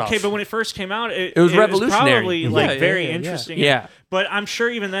is rough. Okay, but when it first came out, it was revolutionary. probably like Yeah, very yeah. interesting. Yeah. But I'm sure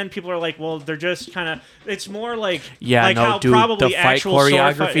even then people are like, well, they're just kind of. It's more like Yeah, like no, how dude, probably the fight actual sword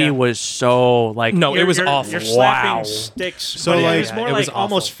choreography fight- yeah. was so like No, it was You're- awful. You're slapping Wow. sticks. So, but it like- was more it was like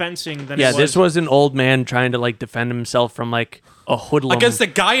almost awful. fencing than Yeah, it was. this was an old man trying to like defend himself from like a hoodlum against a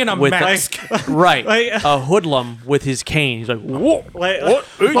guy in a with mask. right, Like- a hoodlum with his cane. He's like, whoa. Like,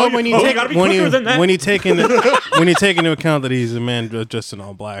 But when you oh, take gotta be when quicker you than that. when you take into when you take into account that he's a man dressed in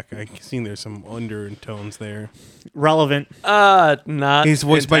all black, I seen there's some undertones there. relevant. Not. He's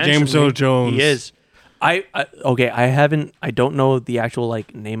voiced by James Earl intentionally. Jones. He is. I don't know the actual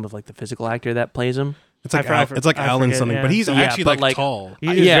like name of like the physical actor that plays him. It's like I it's like I Alan forget, something, yeah. but he's Yeah, actually but, like, tall.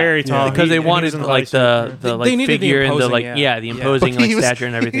 He's very tall. because they He wanted was in like the They like needed the figure and the imposing, like yeah. the Yeah. imposing But like he was- stature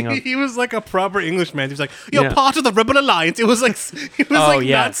and everything else. He was like a proper Englishman. He was like, "You're Yeah. part of the Rebel Alliance." It was like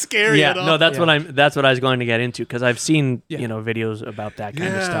not scary yeah, at all. no, that's Yeah. that's what I was going to get into because I've seen Yeah. videos about that kind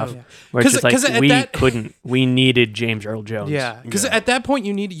of Yeah. stuff Yeah. where it's 'Cause just like at that- we needed James Earl Jones. Yeah, because Yeah. at that point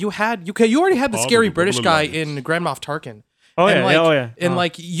you already had the All scary the British Rebel guy Alliance. in Grand Moff Tarkin. Oh, and yeah, like, oh, yeah. and Oh.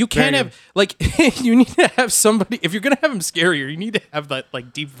 like you can't Very have like you need to have somebody if you're gonna have him scarier. You need to have that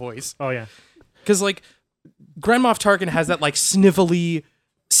like deep voice Oh yeah. because like Grand Moff Tarkin has that like snivelly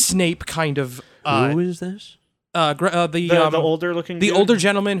Snape kind of Who is this? The older looking. the dude? older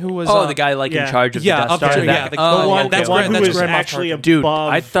gentleman who was Oh, the guy like yeah. in charge of yeah, the Death up Star. there, that yeah, guy. the Oh, one- okay. that's one where- who that's was Grand Moff actually Tarkin. Dude,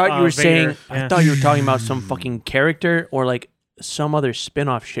 above, I thought you were saying Vader. I Yeah. thought you were talking about some fucking character or like some other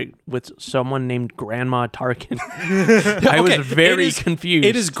spin-off shit with someone named Grandma Tarkin. I was Okay, very it is- confused.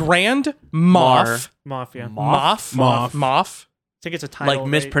 It is Grand Moff. Mafia. Moff. Moff. Moff. I think it's a title. like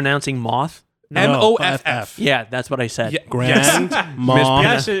mispronouncing moth. No. MOFF. Yeah, that's what I said. Yeah. Grand Yes. Mom.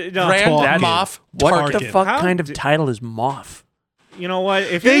 Yes, no. Grand That's- Moff What the Tarkin. fuck How kind of d- title is moth? You know what?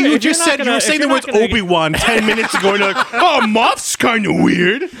 If Hey, you're, you if you're just not said you gonna- were if saying the you're words not gonna- Obi-Wan 10 minutes ago, and you're like, "Oh, Moff's kind of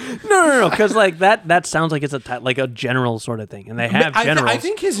weird." No, because like that sounds like it's like a general sort of thing, and they have generals. I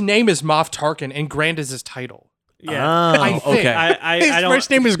think his name is Moff Tarkin and Grand is his title. Yeah. Oh, I think. okay. His I don't, first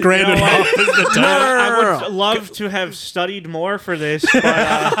name is Grand you know and what? Moff is the title. I would love to have studied more for this, but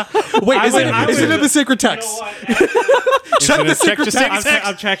Wait, I is would- it I is it would- in the secret you know text? what? Check the Check secret the secret text. text.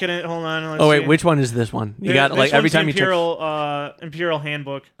 I'm checking it. Hold on. Let's Oh wait, see. which one is this one? You Th- got this like every one's time you check. Imperial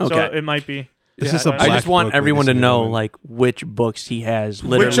Handbook. Okay. So it might be. This Yeah, is a I I black just want book, everyone to ladies and know gentlemen. like which books he has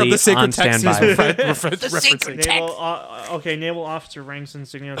Which of literally the secret on texts standby. is referencing? Naval Officer ranks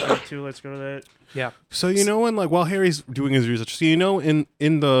insignia 32. Let's go to that. Yeah. So you know when like while Harry's doing his research, so you know in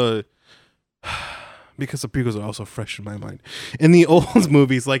the because the prequels are also fresh in my mind. In the old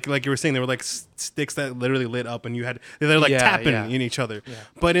movies, like you were saying, they were like sticks that literally lit up, and they're like tapping in each other. Yeah.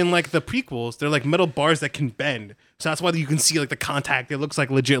 But in like the prequels, they're like metal bars that can bend. So that's why you can see like the contact. It looks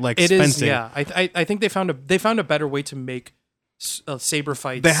like legit like fencing. Yeah. I think they found a better way to make saber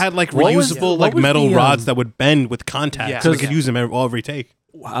fights. They had like reusable like metal rods that would bend with contact, so they could use them every take.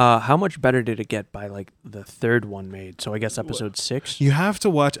 How much better did it get by like the third one made? So I guess episode 6. You have to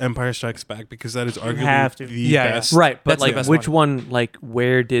watch Empire Strikes Back because that is arguably the best. Right, but like which one? Like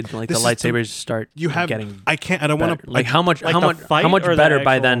where did like the lightsabers start? Getting I don't want to like how much better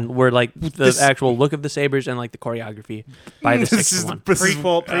by then were like the actual look of the sabers and like the choreography by the sixth one.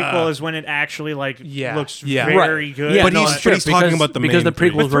 Prequel is when it actually like looks very good. Yeah, but he's talking about the main because the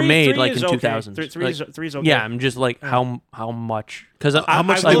prequels were made like in 2000. Three's okay. Yeah, I'm just like how much. Because how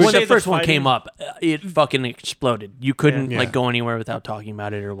much like when the first one came up, it fucking exploded. You couldn't like go anywhere without talking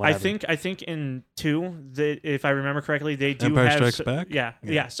about it or whatever. I think in 2, if I remember correctly, they do Empire have Strikes Back.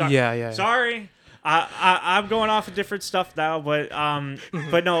 Yeah. Sorry. Sorry. I'm going off of different stuff now, but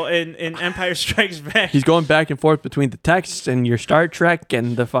no, in Empire Strikes Back, he's going back and forth between the texts and your Star Trek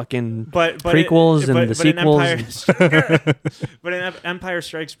and the fucking prequels and the sequels. But in Empire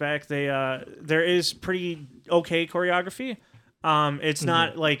Strikes Back, there is pretty okay choreography. It's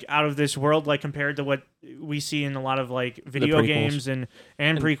not like out of this world, like compared to what we see in a lot of like video games and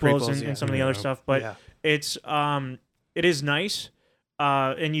prequels and some of the other stuff. But it is nice.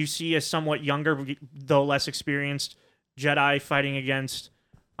 And you see a somewhat younger, though less experienced Jedi fighting against,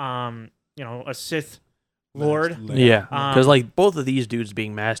 a Sith Lord. Yeah, because like both of these dudes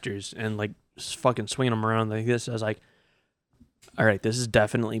being masters and like fucking swinging them around like this, I was like, all right, this is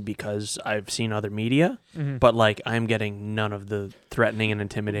definitely because I've seen other media, but like I'm getting none of the threatening and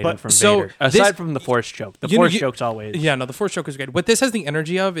intimidating from Vader. Aside from the Force choke. The Force choke's always... Yeah, no, the Force choke is great. What this has the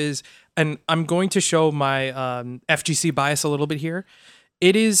energy of is, and I'm going to show my FGC bias a little bit here,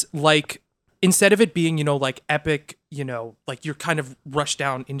 it is like, instead of it being, like epic, like you're kind of rushed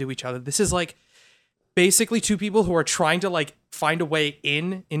down into each other, this is like basically two people who are trying to like find a way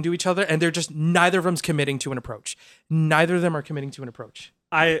into each other, and they're just, neither of them's committing to an approach. Neither of them are committing to an approach.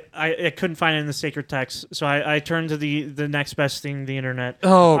 I couldn't find it in the sacred text, so I turned to the next best thing, the internet.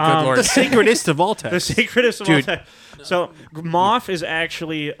 Oh, good lord. The sacredest of all texts. The sacredest of all texts. So Moff is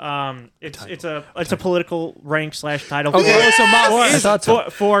actually it's a political rank / title. Okay, so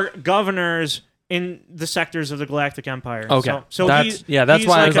Moff for governors in the sectors of the Galactic Empire. Okay, so that's why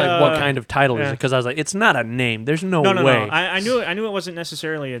I was like, what kind of title is it? Because I was like, it's not a name. There's no way. No. I knew it wasn't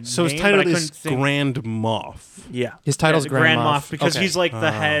necessarily a name. So his title is Grand Moff. Yeah, his title's Grand Moff because he's like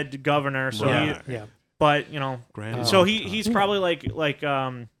the head governor. So but so he's probably like what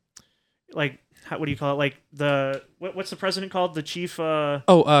do you call it? Like what's the president called? The chief?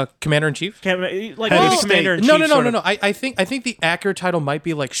 Commander in chief. Commander in chief. No. I think the accurate title might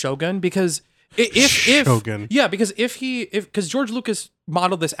be like Shogun because. If Shogun. Yeah, because because George Lucas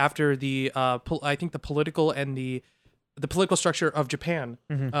modeled this after the I think the political and the political structure of Japan,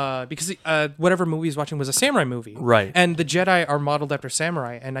 because whatever movie he's watching was a samurai movie, right? And the Jedi are modeled after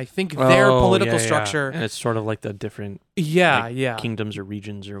samurai, and I think their political structure, and it's sort of like the different kingdoms or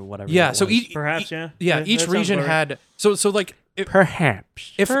regions or whatever. Yeah, so each region had like.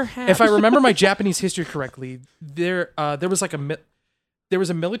 Perhaps if I remember my Japanese history correctly, there was like there was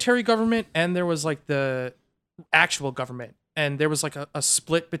a military government and there was like the actual government, and there was like a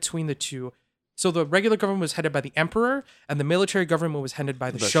split between the two. So the regular government was headed by the emperor, and the military government was headed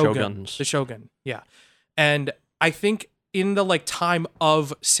by the shogun. The shogun, yeah. And I think in the like time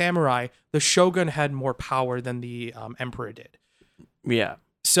of samurai, the shogun had more power than the emperor did. Yeah.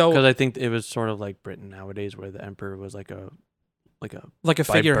 So because I think it was sort of like Britain nowadays, where the emperor was like a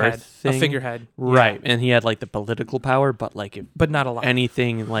figurehead, right? And he had like the political power, but not a lot.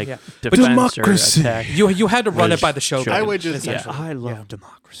 Anything like defense or attack, you had to run it by the shogun. I would just, I love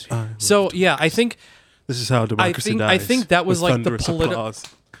democracy. I think this is how democracy dies. I think that was like the political.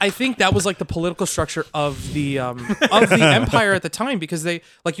 I think that was like the political structure of the empire at the time, because they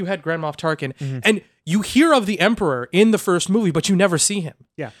you had Grand Moff Tarkin, and you hear of the emperor in the first movie, but you never see him.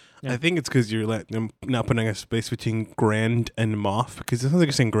 Yeah. I think it's because you're not putting a space between Grand and Moff, because it sounds like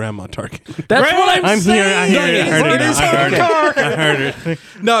you're saying Grandma Tarkin. That's what I'm saying. I heard it.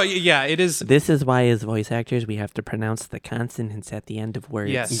 No, yeah, it is. This is why, as voice actors, we have to pronounce the consonants at the end of words.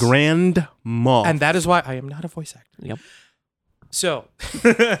 Yes. Grand Moff. And that is why I am not a voice actor. Yep. So,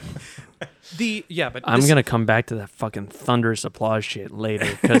 I'm gonna come back to that fucking thunderous applause shit later,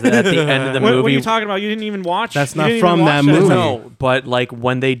 because at the end of the movie, what are you talking about? You didn't even watch. That's not from that movie. No, but like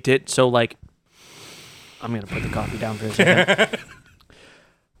when they did, I'm gonna put the coffee down for a second.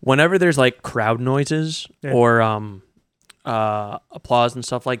 whenever there's like crowd noises or applause and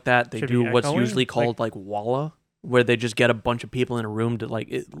stuff like that, they Should do be what's echoing? usually called like walla, where they just get a bunch of people in a room to like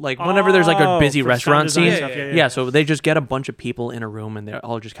whenever there's like a busy for restaurant sound scene. design stuff, Yeah, so they just get a bunch of people in a room and they're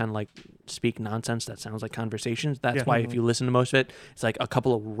all just kind of like speak nonsense that sounds like conversations. That's why if you listen to most of it, it's like a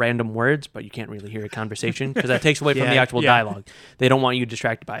couple of random words, but you can't really hear a conversation because that takes away from the actual dialogue. They don't want you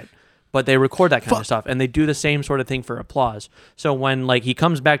distracted by it. But they record that kind of stuff, and they do the same sort of thing for applause. So when like he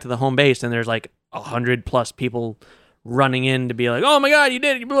comes back to the home base and there's like 100+ people running in to be like, "Oh my God, you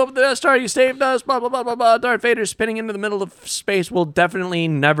did it! You blew up the Death Star! You saved us!" Blah blah blah blah blah. Darth Vader's spinning into the middle of space. We'll definitely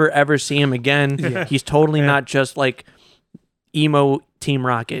never ever see him again. He's totally not just like emo Team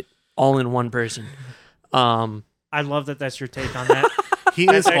Rocket all in one person. I love that that's your take on that. He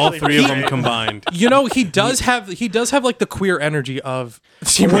is all actually three of pretty them combined. You know, he does have like the queer energy of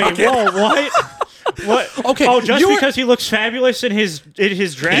Team Wait, Rocket. whoa, what? What? Okay, Oh, just you were- because he looks fabulous in his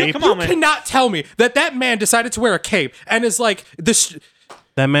drag? Come You on, man. cannot tell me that man decided to wear a cape and is like this.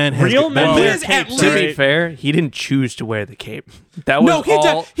 That man has Real men He wear is at capes, To be right? fair, he didn't choose to wear the cape. That was No,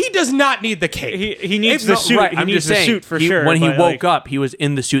 all. he does not need the cape. He needs If the not- suit. Right, He I'm needs just the saying. suit for sure. When he but, woke like, up, he was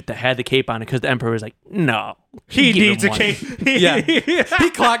in the suit that had the cape on it because the Emperor was like, "No, he give him needs a one." cape. Yeah, he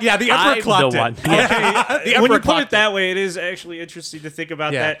clocked. Yeah, the Emperor I'm clocked the it. one. The Emperor When you put clocked it that way, it is actually interesting to think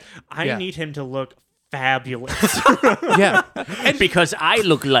about Yeah. that. I Yeah. need him to look fabulous. Yeah, Because I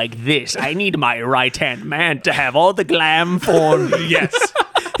look like this, I need my right hand man to have all the glam for me. yes,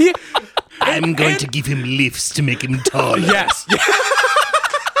 he, I'm going to give him lifts to make him tall. yes,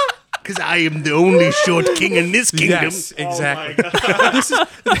 Because I am the only short king in this kingdom. yes, exactly.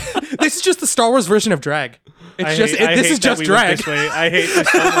 This is just the Star Wars version of drag. It's this is that just we went drag. This way. I hate this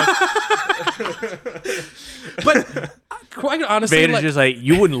so much. But quite honestly, Vader's like, just like,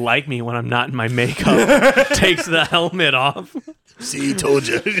 you wouldn't like me when I'm not in my makeup. Takes the helmet off. See, told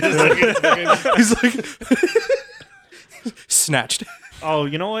you. he's like snatched. Oh,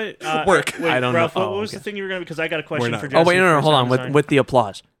 you know what? Work. Wait, I don't Ralph, know. What Oh, was the okay. thing you were going to... Because I got a question not- for Oh, Jesse. Oh wait, no, for hold on. sound design. With the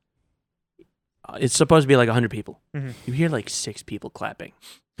applause, it's supposed to be like 100 people. Mhm. You hear like 6 people clapping.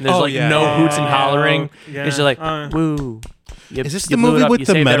 And there's Oh, like yeah. no hoots and hollering. Yeah. It's just like woo. Is this You the blew it movie up, with you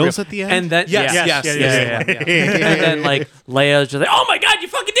the saved medals everyone. at the end? And then Yes, yeah. yes, yeah, yes, yeah, yeah. And then like Leia's just like, oh my God, you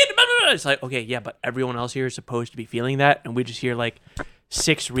fucking did it. Blah, blah, blah. It's like, okay, yeah, but everyone else here is supposed to be feeling that, and we just hear like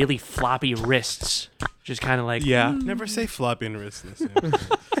 6 really floppy wrists, just kind of like, Yeah. Never say floppy and wrist.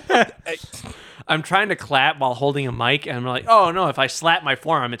 I'm trying to clap while holding a mic, and I'm like, oh no, if I slap my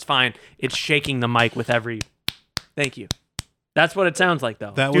forearm, it's fine. It's shaking the mic with every. Thank you. That's what it sounds like,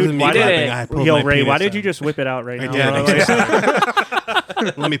 though. That Dude, wasn't me why did clapping. it- I pulled Yo, my Ray, why penis did you out. just whip it out right I now? did. bro?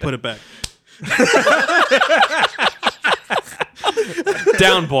 Like- Let me put it back.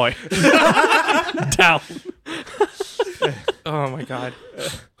 Down, boy. Down. Oh my God.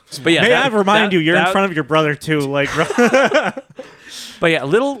 But yeah, May I that- remind that- you, you're in that- front of your brother too. Like, But yeah,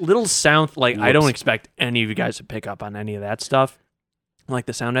 little sound. Like I don't expect any of you guys to pick up on any of that stuff, like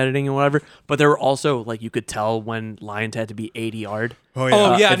the sound editing and whatever. But there were also like you could tell when lines had to be ADR'd. Oh, yeah.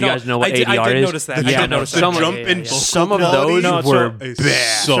 Oh yeah, if you no, guys know what I did, ADR I did is. notice that. Yeah, I did no, notice the some that. of- jump yeah, in yeah. vocal Some of quality those No, were is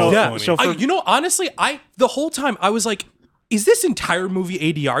bad. so Yeah. funny. So for- You know, honestly, the whole time I was like, is this entire movie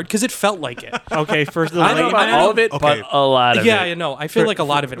ADR'd? Because it felt like it. okay, first the I don't know about all of it, Okay. but a lot of Yeah, it. you know, I feel like a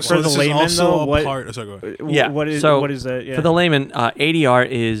lot of it was. for so the this layman, is also though, a what- part. Sorry, go ahead. Yeah. What is So, what is that? Yeah. For the layman, ADR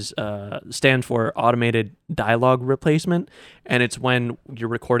is stands for automated dialogue replacement, and it's when you're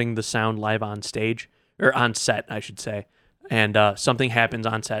recording the sound live on stage or on set, I should say, and something happens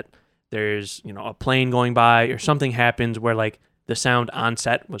on set. There's a plane going by or something happens where like the sound on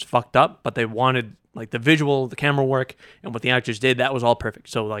set was fucked up, but they wanted like the visual, the camera work, and what the actors did, that was all perfect.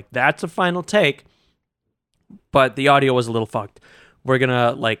 So like that's a final take, but the audio was a little fucked. We're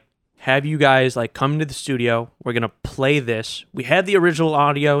gonna like have you guys like come to the studio. We're gonna play this. We have the original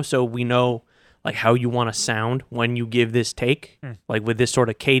audio, so we know like how you want to sound when you give this take, like with this sort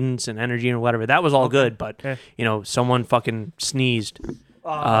of cadence and energy and whatever. That was all good, but Okay. someone fucking sneezed.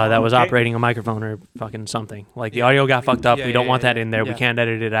 That was okay. operating a microphone or fucking something. Like the audio got fucked up. Yeah, We don't yeah, want yeah, that in there. We yeah. can't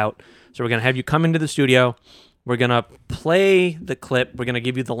edit it out. So we're gonna have you come into the studio. We're gonna play the clip. We're gonna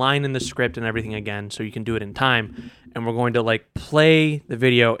give you the line in the script and everything again, so you can do it in time. And we're going to like play the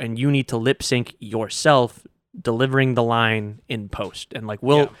video, and you need to lip sync yourself delivering the line in post. And like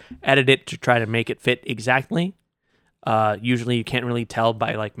we'll edit it to try to make it fit exactly. Usually you can't really tell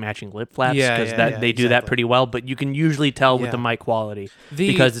by like matching lip flaps Yeah, because yeah, they do that exactly. pretty well, but you can usually tell with Yeah. the mic quality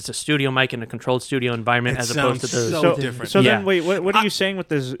The- because it's a studio mic in a controlled studio environment It as opposed to sounds the so different. So Yeah. then, wait, what are you saying with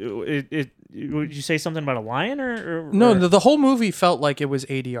this? would you say something about a lion or No, the whole movie felt like it was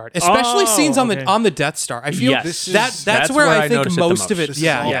ADR, especially scenes on okay. the Death Star. I feel Yes. that's where I think noticed it the most of it. most. This is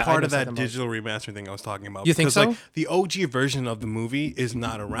Yeah, all yeah, I part of noticed that the most. digital remaster thing I was talking about. You think because, so? Like, the OG version of the movie is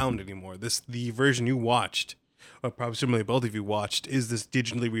not around anymore. The version you watched, or probably similarly both of you watched, is this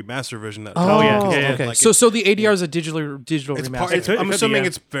digitally remastered version that. Oh, yeah, okay. Like, So the ADR is a digital it's remaster. part. It could I'm be, assuming yeah.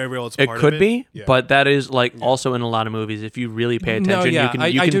 it's very real. It's It part could of be, Yeah. but that is like also in a lot of movies. If you really pay No, attention, yeah, you can I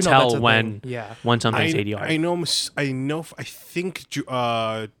do know that's tell a when thing. Yeah. when something's ADR. I know. I think.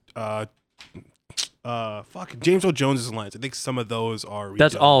 Fuck. James Earl Jones's lines. I think some of those are.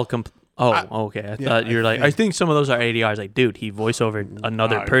 That's redone. all. Okay. I thought you were like. I think some of those are ADRs. Like, dude, he voiceovered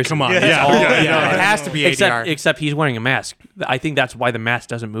another person. Come on. Yeah. Yeah. Oh, yeah, yeah, it has to be ADR. Except he's wearing a mask. I think that's why the mask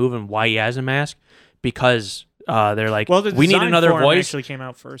doesn't move and why he has a mask, because they're like, Well, the we need design another for him voice. actually came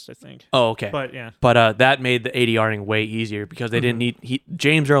out first, I think. Oh, okay. But yeah. But that made the ADRing way easier because they didn't need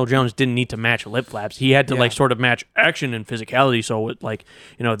James Earl Jones didn't need to match lip flaps. He had to like sort of match action and physicality. So it, like,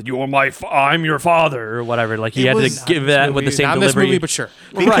 you know, I'm your father or whatever. Like he It had was- to give that with the same Not in this delivery. movie, but sure.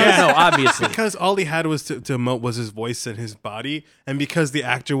 Right? No, obviously. Because all he had was to emote was his voice and his body, and because the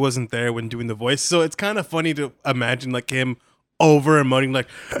actor wasn't there when doing the voice, so it's kind of funny to imagine like him over emoting like,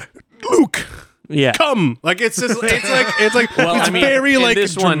 Luke, Yeah. come, like it's just it's like Well, it's I mean, very in like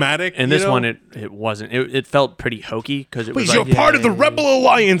this dramatic. One, in you this know? one, it wasn't. It felt pretty hokey because it was Please, like. you're part of the Rebel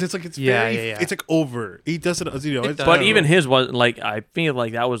Alliance. It's like it's Yeah, very, yeah, yeah. it's like over. He does it, you know. It's, I But don't even know. his was like, I feel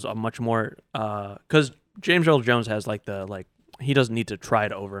like that was a much more because James Earl Jones has like he doesn't need to try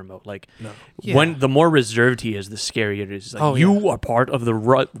to over emote. Like when the more reserved he is, the scarier it is. Like you are part of the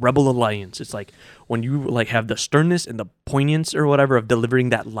Rebel Alliance. It's like when you like have the sternness and the poignance or whatever of delivering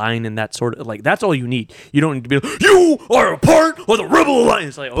that line and that sort of like that's all you need. You don't need to be like, you are a part of the Rebel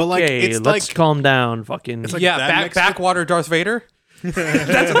Alliance. Like But, like, okay, it's let's like- calm down. Fucking like Yeah, that mixed with- backwater Darth Vader.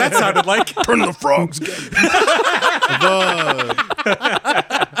 That's what that sounded like. Turn the frogs.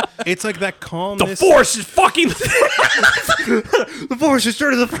 It's like that calmness. the Force is fucking. The Force is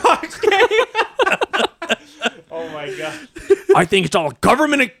turning the frogs gay. Oh my god. I think it's all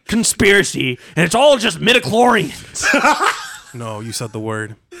government conspiracy and it's all just midichlorians. No, you said the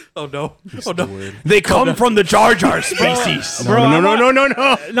word. Oh no! Oh no! They come from the Jar Jar species. Bro,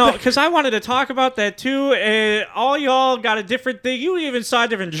 No. No, because I wanted to talk about that too. All y'all got a different thing. You even saw a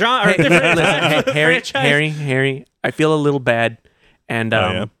different genre. Or different Listen, franchise. Harry, I feel a little bad, and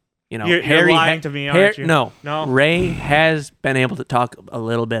yeah. you know, You're Harry lying to me, aren't you? No, No? Ray has been able to talk a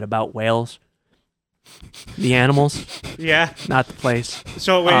little bit about whales, the animals, Yeah. not the place.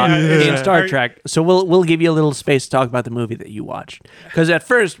 So wait, In Star Trek, so we'll give you a little space to talk about the movie that you watched, because at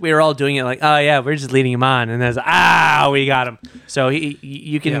first we were all doing it like, oh yeah, we're just leading him on, and then we got him. So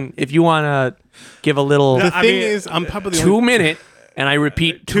you can, if you want to give a little The I thing mean, is, I'm probably the 2 minute, and I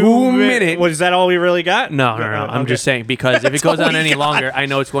repeat 2 minute. Was that all we really got? No. I'm just saying because if it goes on any longer, I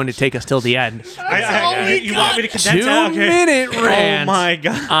know it's going to take us till the end. You want me to condense 2 that? Okay. minute rant Oh my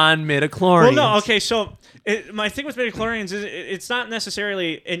god. on midichlorians. Well, no. Okay, so my thing with midichlorians is it's not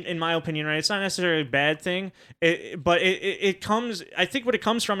necessarily, in my opinion, right? It's not necessarily a bad thing. But it comes. I think what it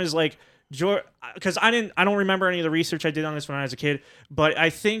comes from is like George, because I don't remember any of the research I did on this when I was a kid. But I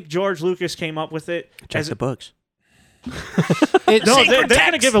think George Lucas came up with it. Check the books. No, they're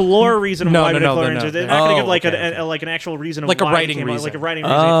going to give a lore reason of why No, midichlorians. no. They're not going to give like okay. like an actual reason of Like a why it writing came out, reason. like a writing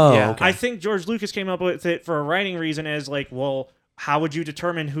reason. Oh, Yeah. okay. I think George Lucas came up with it for a writing reason as like, well, how would you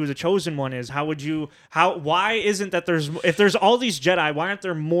determine who the chosen one is? Why isn't that if there's all these Jedi, why aren't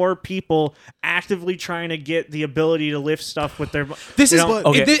there more people actively trying to get the ability to lift stuff with their This you is know?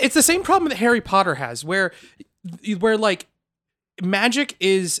 Okay. it's the same problem that Harry Potter has, where like magic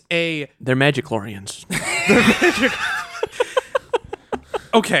is a They're magichlorians.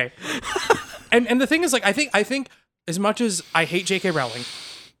 okay, and the thing is like I think as much as I hate J.K. Rowling,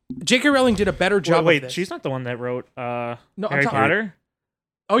 J.K. Rowling did a better job. Wait, of this. she's not the one that wrote No, I'm Harry talking- Potter.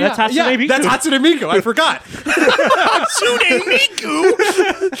 Oh yeah, That's Hatsune Miku. That's Hatsune Miku. I forgot. Hatsune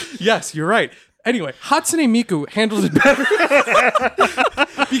Miku. Yes, you're right. Anyway, Hatsune Miku handles it better.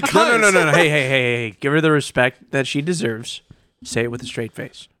 Because No. Hey. Give her the respect that she deserves. Say it with a straight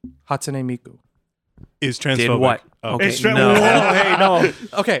face. Hatsune Miku. Is transphobic. Did what? Oh. Okay, It's no. Whoa, hey, no.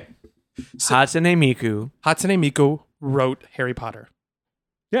 Okay, Hatsune Miku Hatsune Miku wrote Harry Potter.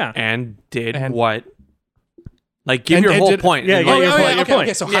 Yeah. and did And- what? Like, give And- your and whole did- point. Yeah, Like, yeah, Oh, your yeah, point, yeah, your okay, point.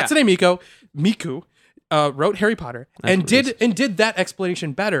 okay. So Yeah. Hatsune Miku wrote Harry Potter and what it did that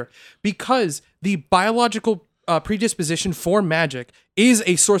explanation better because the biological predisposition for magic is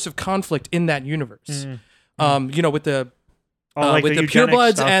a source of conflict in that universe. You know, with the Oh, like with the eugenic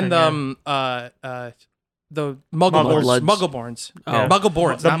purebloods stuff and yeah. Muggleborns. Mugglebloods. Muggleborns. Oh.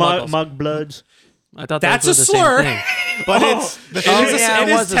 Muggleborns. The not Muggles. mug bloods. I thought That's those were a the slur. Same thing. But it's the It thing- is a- yeah, it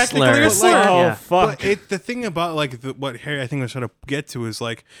it is was a technically slur. a slur. Oh Yeah. fuck! But the thing about like what Harry I think was trying to get to is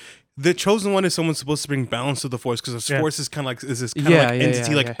like the chosen one is someone supposed to bring balance to the force because the Yeah. force is kind of like is this kind Yeah, of like yeah,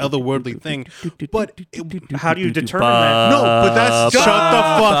 entity yeah, like yeah. otherworldly thing. But How do you determine that? no, but that's shut the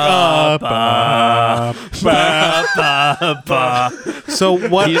fuck up. So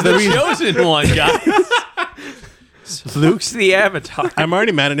what He's the the reason? chosen one, guys. Luke's the Avatar. I'm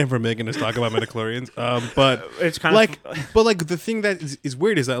already mad at him for making us talk about midichlorians. But It's kind like, of but like the thing that is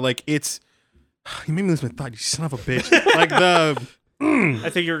weird is that like it's. You made me lose my thought. You son of a bitch. Like the. I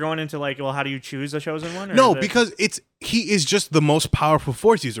think you're going into like, well, how do you choose the chosen one? Or No, is it- because he is just the most powerful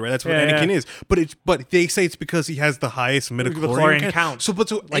force user, right? That's what Yeah, Anakin yeah. is. But they say it's because he has the highest midichlorian Midichlorian count. So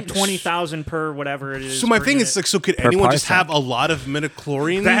like 20,000 per whatever it is. So my per thing unit. is like, so could Per anyone just parsec. have a lot of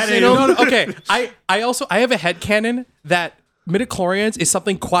midichlorians? That you is- know? No, okay. I have a headcanon that midichlorians is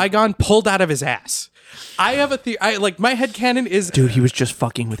something Qui-Gon pulled out of his ass. I have a my headcanon is Dude, he was just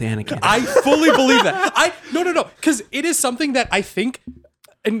fucking with Anakin. I fully believe that. No, because it is something that I think,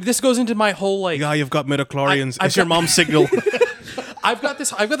 and this goes into my whole like. Yeah, you've got midichlorians. I've It's your got- mom's signal. I've got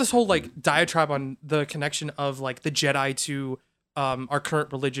this whole like diatribe on the connection of like the Jedi to our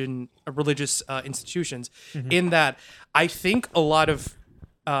current religious institutions. In that, I think a lot of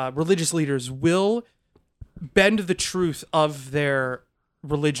religious leaders will bend the truth of their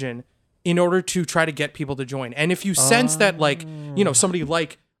religion in order to try to get people to join. And if you sense that, like, somebody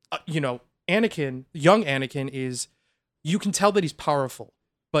like, Anakin, young Anakin is, you can tell that he's powerful,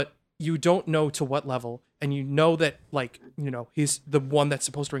 but you don't know to what level. And you know that, like, he's the one that's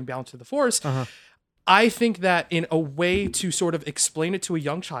supposed to bring balance to the Force. I think that in a way to sort of explain it to a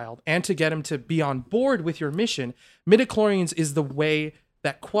young child and to get him to be on board with your mission, midichlorians is the way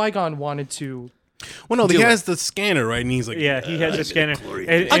that Qui-Gon wanted to. Well, no, he Do has the scanner, right? And he's like, Yeah, he has a scanner.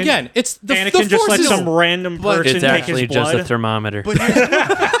 Again, it's the Anakin the just Force let is- some random person It's take actually his just blood. a thermometer. but God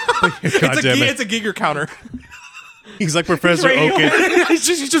damn it. It's a Giger counter. He's like Professor Radio- Oaken.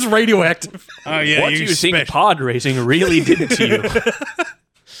 He's just radioactive. Oh yeah, what do you're you think special. pod racing really did to you?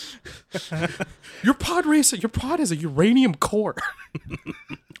 Your pod has a uranium core.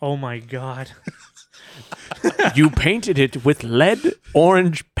 Oh my god. You painted it with lead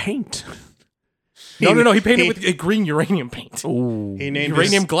orange paint. No. He painted with a green uranium paint. Ooh. He named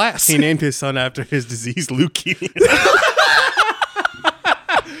Uranium his, glass. He named his son after his disease, leukemia.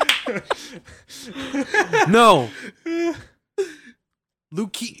 No.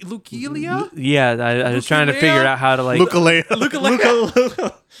 Leukemia? Yeah, I was trying to figure out how to like Luca.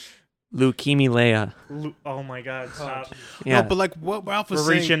 leukemia. Oh my god, stop. Yeah. No, but like what Ralph was We're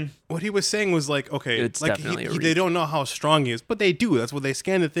saying, reaching. what he was saying was like, okay, It's like definitely a they reach. don't know how strong he is, but they do. That's what they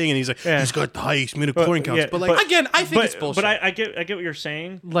scan the thing, and he's like, Yeah. he's got the highest midichlorian counts. yeah, but like, but- Again, I think it's bullshit. But I get what you're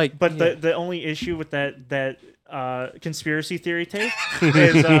saying. Like, But yeah. the only issue with that conspiracy theory take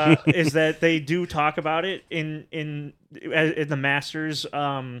is that they do talk about it in the Masters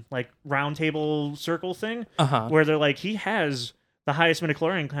like roundtable circle thing, where they're like, he has the highest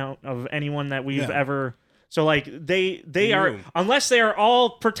midichlorian count of anyone that we've Yeah. ever. So like they are, Ooh. unless they are all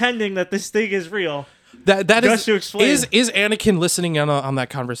pretending that this thing is real. that Just is to explain. is Anakin listening in on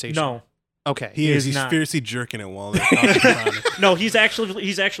that conversation? No, Okay. he is. is He's not. fiercely jerking it while they're talking about it. no, he's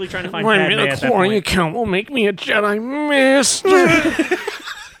actually trying to find My Padme at that midichlorian point. count will make me a Jedi Master.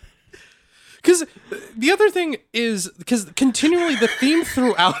 Because the other thing is because continually the theme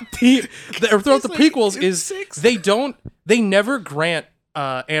throughout the prequels is they never grant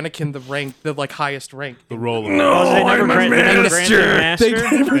Anakin the like highest rank. The role of Oh, they never I'm a grant- they never master. granted master.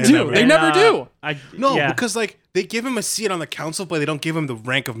 They never do. They And, never do. No, yeah. because like they give him a seat on the council, but they don't give him the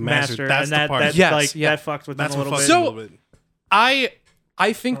rank of master. That's and the part. That, Yes, like, yeah. that fucked with That's them a what little fucks bit. him a little bit.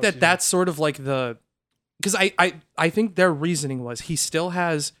 I think that's sort of like the because I think their reasoning was he still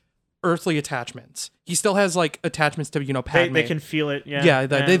has earthly attachments. He still has like attachments to Padme. they can feel it. Yeah, yeah,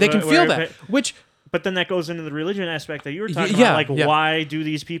 they can feel that. Which But then that goes into the religion aspect that you were talking yeah, about. Like, yeah. why do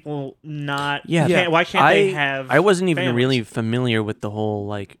these people not? Yeah. Why can't they have? I wasn't even families? really familiar with the whole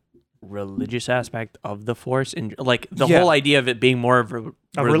like religious aspect of the Force, and like the Yeah. whole idea of it being more of a A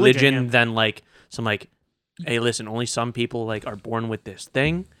religion, religion yeah. than like some like, hey, listen, only some people like are born with this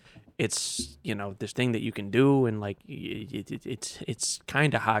thing. It's this thing that you can do, and like it's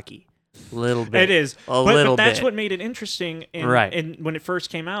kind of hockey, a little bit. It is, a but little that's bit. what made it interesting. Right. And when it first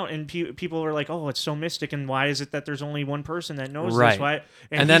came out, and people were like, "Oh, it's so mystic," and why is it that there's only one person that knows Right. this? Why?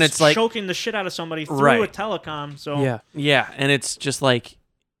 And then he's it's like- choking the shit out of somebody through Right. a telecom. So yeah. Yeah, and it's just like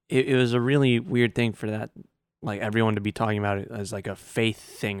it was a really weird thing for that like everyone to be talking about it as like a faith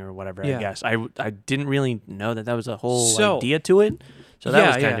thing or whatever. Yeah. I guess I didn't really know that was a whole So- idea to it. So that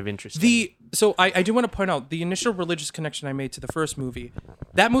was kind of interesting. So I do want to point out the initial religious connection I made to the first movie.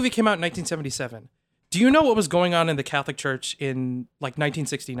 That movie came out in 1977. Do you know what was going on in the Catholic Church in like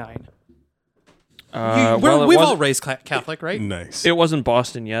 1969? We've all raised Catholic, right? Nice. It wasn't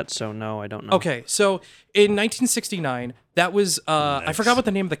Boston yet, so no, I don't know. Okay, so in 1969, that was I forgot what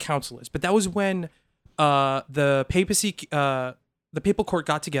the name of the council is, but that was when the papacy, the papal court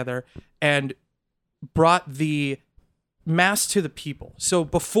got together and brought the mass to the people. So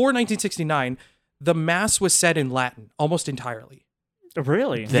before 1969, the mass was said in Latin almost entirely.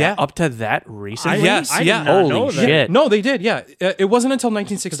 Really? Yeah. Up to that recently? Yes, I yeah. did not know Holy that. shit. No, they did. Yeah, it wasn't until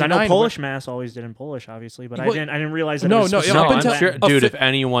Because 1969. I know Polish mass always did in Polish, obviously, but I Well, didn't realize that. no, it was no, specific up on until- Latin. Dude, a if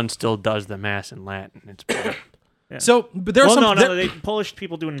anyone still does the mass in Latin, it's bad. So, but there are Well, some. no, Polish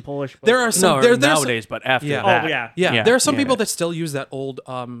people do it in Polish. But there are some. No, there's nowadays, but after Yeah. that. Oh, yeah. Yeah, there are some yeah. people that still use that old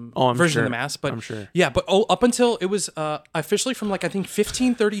I'm version sure. of the mass, but I'm sure. Yeah, but up until it was officially from like I think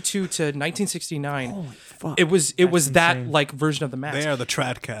 1532 to 1969, Holy fuck. it was that insane. like version of the mass. They are the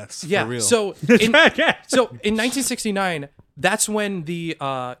Tradcasts. Yeah. For real. So Yeah. in 1969, that's when the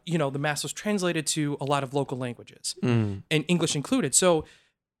the mass was translated to a lot of local languages, and English included. So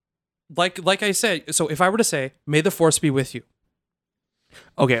like I said, so if I were to say, "May the force be with you,"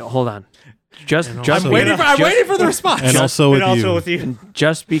 Okay, hold on. Just And just also- I'm waiting for the response. and also with and also you. with you,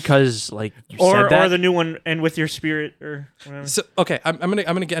 just because like you or said that or the new one, and with your spirit, or whatever. So, okay, I'm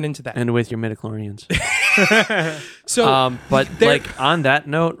gonna get into that. and with your midichlorians. So But there- like on that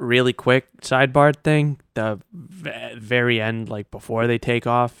note, really quick sidebar thing, the very end, like before they take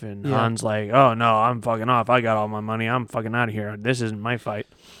off, and Yeah. Han's like, "Oh no, I'm fucking off. I got all my money. I'm fucking out of here. This isn't my fight."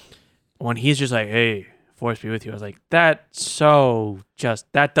 When he's just like, "Hey, force be with you," I was like, "That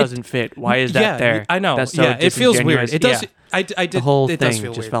doesn't fit. Why is that yeah, there?" I know. That's so yeah, it feels weird. disingenuous. It does. Yeah. I did. The whole it thing does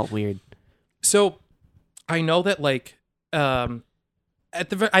feel just weird. felt weird. So, I know that like, at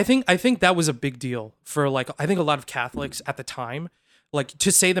the I think that was a big deal for like I think a lot of Catholics at the time, like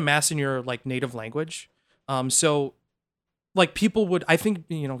to say the mass in your like native language. So, like people would I think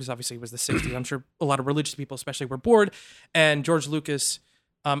because obviously it was the 60s. I'm sure a lot of religious people especially were bored, and George Lucas.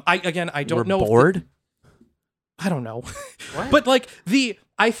 I don't We're know. bored. I don't know. But like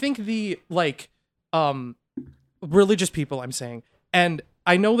I think the like religious people I'm saying, and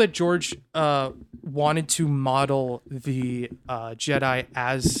I know that George wanted to model the Jedi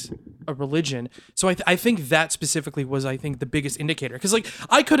as a religion. So I think that specifically was I think the biggest indicator, because like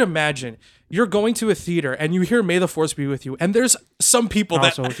I could imagine you're going to a theater and you hear "May the Force be with you," and there's some people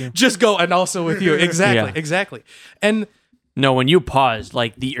Also with you. that just go "and also with you." Exactly, Yeah. exactly. And No, when you paused,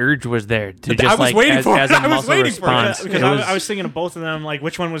 like the urge was there to just I was like waiting as, for as it. a I was muscle waiting for it. response. Because It was- I was thinking of both of them, like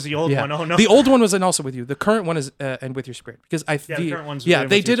which one was the old one? Oh no, the old one was "and also with you." The current one is "and with your spirit," because the current one's yeah "and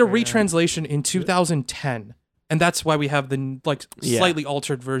they with your did a spirit," yeah. retranslation in 2010, and that's why we have the like Yeah. slightly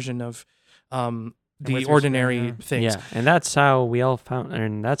altered version of with the your ordinary spirit, things. Yeah, and that's how we all found,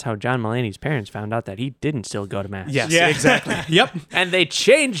 and that's how John Mulaney's parents found out that he didn't still go to mass. Yes, Yeah. exactly. Yep. And they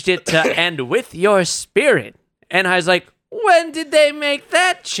changed it to "and with your spirit," and I was like, when did they make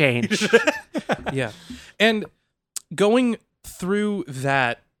that change? Yeah. And going through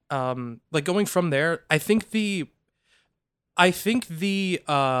that, like going from there, I think the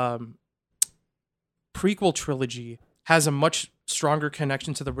prequel trilogy has a much stronger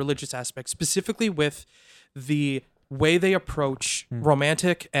connection to the religious aspect, specifically with the way they approach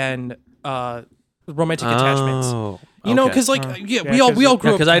romantic and romantic attachments. Oh, You know, okay. because like Yeah, we all 'cause- grew up.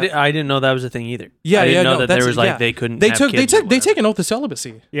 because I didn't know that was a thing either. Yeah, I didn't yeah, know no, that there that's- was like yeah. they couldn't. They have took kids they or took they whatever. take an oath of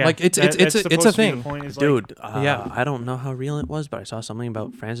celibacy. Yeah, like it's that's a supposed to be thing. the point, is, like, Dude, Yeah. I don't know how real it was, but I saw something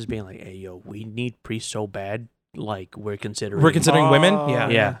about Francis being like, "Hey, yo, we need priests so bad, like we're considering." We're considering women. Oh, Yeah,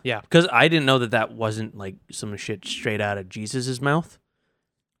 yeah, yeah. because I didn't know that wasn't like some shit straight out of Jesus's mouth.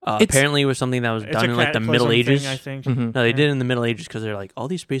 It's- Apparently, it was something that was It's done a in like the cataclysm Middle thing, Ages. I think. Mhm. No, they did it in the Middle Ages because they're like, all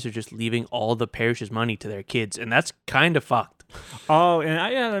these priests are just leaving all the parish's money to their kids, and that's kind of fucked. Oh, and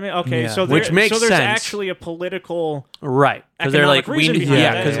I mean, okay, Yeah. so Which makes so there's sense. actually a political. Right. Because they're Economic like, reason we behind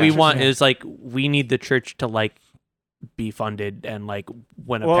yeah, that. because Yeah. we want Yeah. is like we need the church to like be funded, and like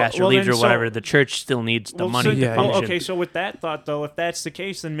when a Well- pastor well, leaves then or so- whatever, the church still needs the Well, money so- to Yeah, function. okay, so with that thought, though, if that's the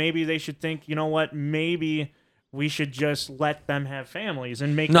case, then maybe they should think, you know what, maybe we should just let them have families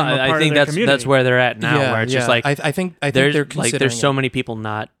and make No, them a part I think of their that's community. where they're at now, Yeah, where it's yeah. just like I think there's they're like considering there's so it. many people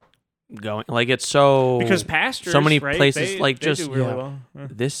not going, like it's so because pastors, so many right, places they, like they just do really yeah. well. Yeah.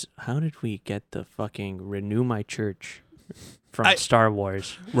 this. How did we get the fucking renew my church? from Star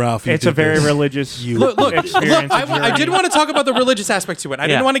Wars. Ralph, you It's a did very this. religious Look, experience. I did want to talk about the religious aspect to it. I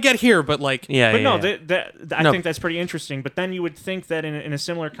didn't Yeah. want to get here, but like, Yeah, But yeah, no, yeah. I No. think that's pretty interesting. But then you would think that in a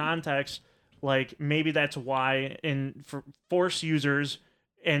similar context, like maybe that's why for Force users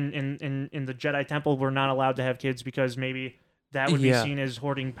in the Jedi Temple were not allowed to have kids, because maybe that would be Yeah. seen as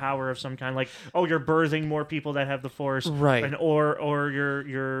hoarding power of some kind. Like, oh, you're birthing more people that have the Force, Right. And or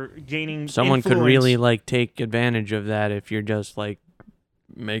you're gaining. Someone could influence. really like take advantage of that if you're just like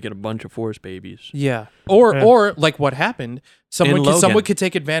making a bunch of Force babies. yeah, or like what happened. Someone Logan. could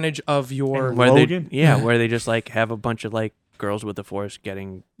take advantage of your. And Where Logan? where they just like have a bunch of like girls with the Force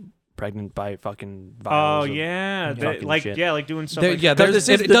getting pregnant by fucking Oh vials. of yeah, fucking like shit. like doing stuff. There- like yeah, Because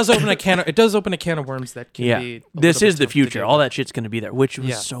it does open a can. It does open a can of worms that can Yeah, be. a this little is bit the tough to future. deal All with. that shit's gonna be there, which was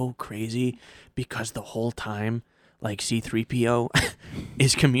Yeah. so crazy because the whole time, like C-3PO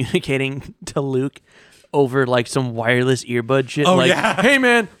is communicating to Luke over like some wireless earbud shit. Oh, like, yeah. hey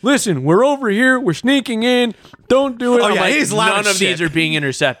man, listen, we're over here, we're sneaking in. Don't do it. Oh, I'm yeah, like, he's loud none as of these shit. are being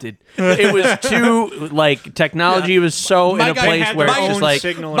intercepted. It was too like technology was so My in a guy place had where their it's own just like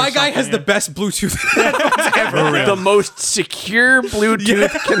signal or My guy has something, the best Bluetooth ever. the most secure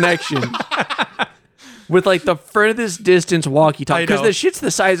Bluetooth connection. With like the furthest distance walkie-talkie, I because know. the shit's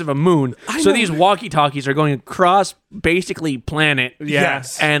the size of a moon. So know. these walkie-talkies are going across basically planet,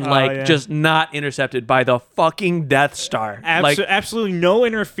 Yes. and Oh, like yeah. just not intercepted by the fucking Death Star. Like absolutely no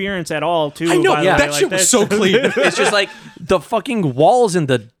interference at all. Too. I know by the yeah. way. that Like, shit was that's- so clean. it's just like the fucking walls in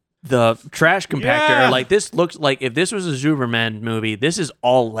the trash compactor. Yeah. Are like this looks like if this was a Superman movie, this is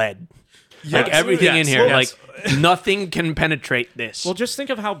all lead. Like everything in here, like nothing can penetrate this. Well, just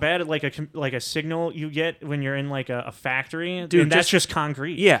think of how bad like a signal you get when you're in like a factory, Dude, and that's just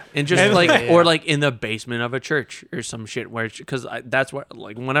concrete. Yeah, and just And- like Yeah. or like in the basement of a church or some shit where because that's what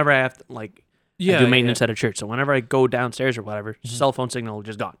like whenever I have to like I do maintenance at a church, so whenever I go downstairs or whatever, cell phone signal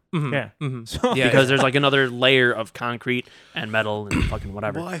just gone yeah. So, Yeah. because there's like another layer of concrete and metal and fucking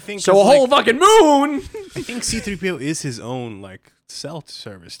whatever. Well, I think so a whole fucking moon. I think C-3PO is his own like cell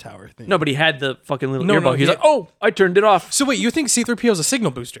service tower thing. No, but he had the fucking little No, earbud. no, He's he- like, oh, I turned it off. So wait, you think C-3PO is a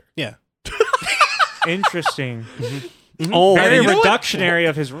signal booster? Yeah. Interesting. Oh, Very you know what? reductionary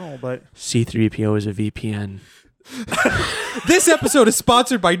of his role, but C-3PO is a VPN. This episode is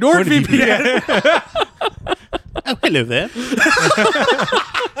sponsored by NordVPN. Oh, hello there.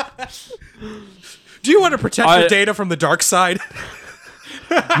 Do you want to protect I- your data from the dark side?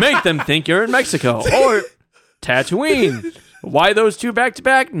 Make them think you're in Mexico or Tatooine. Why those two back to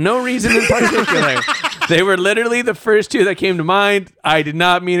back? No reason in particular. They were literally the first two that came to mind. I did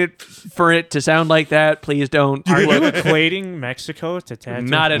not mean it for it to sound like that. Please don't. are you equating Mexico to Tatooine?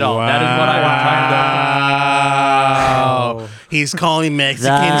 Not at all. That is what I was trying to. Wow. He's calling Mexicans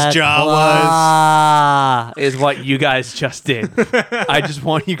That Jawas. is what you guys just did. I just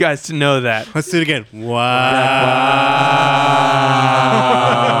want you guys to know that. Let's do it again.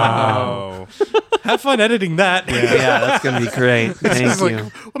 Wow. Have fun editing that. Yeah, that's gonna be great. Thank It's like, you.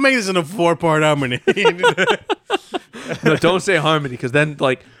 what makes this in a 4-part harmony? No, don't say harmony, because then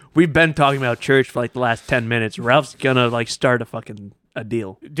like we've been talking about church for like the last 10 minutes. Ralph's gonna like start a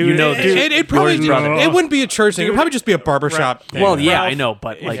deal. Dude, you know, It probably yours, brother. it wouldn't be a church thing. It would probably just be a barbershop thing. Well, yeah, Ralph, I know,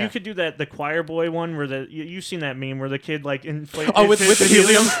 but if like you could do that, the choir boy one where you've seen that meme where the kid like inflates. Oh, with the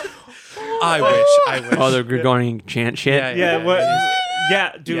helium. I wish. oh, the Gregorian chant shit. Yeah, what?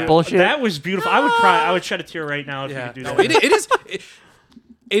 Yeah, dude, Yeah. Bullshit. that was beautiful. I would cry. I would shed a tear right now if Yeah, you could do no, that.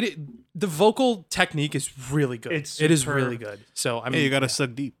 it is. The vocal technique is really good. It's It is superb. really good. So I mean, Hey, you gotta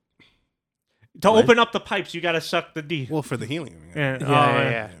suck deep. To open up the pipes, you got to suck the D. Well, for the helium.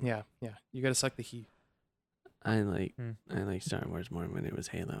 Yeah, yeah. You gotta suck the heat. I like Star Wars more when it was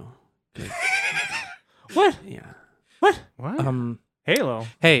Halo. What? Yeah. What? Halo.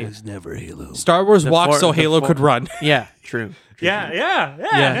 Hey, It's never Halo. Star Wars The walked for- so the Halo for- could run. Yeah, true. Yeah.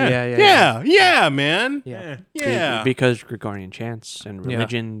 Yeah, man. Yeah. Yeah. Because Gregorian chants and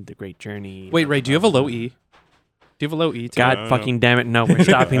religion, the great journey. Wait, Ray, do you have a low E? Do you have a low E? Too? God fucking damn it. No, we're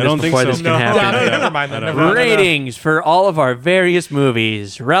stopping I this don't think before so. this No. can happen. Never mind. Then. Never mind. Ratings for all of our various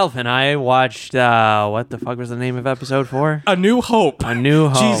movies. Ralph and I watched, what the fuck was the name of episode 4? A New Hope. A New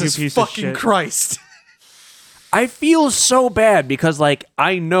Hope. Jesus You piece of fucking shit. Christ. I feel so bad because, like,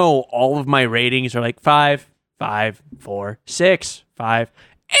 I know all of my ratings are like 5, 5, 4, 6, 5,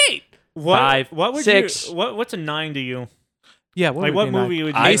 8, 5, What would 6. you? What's a 9 to you? Yeah. Like what movie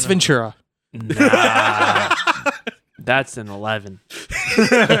would you? Ace Ventura. Nah. That's an 11.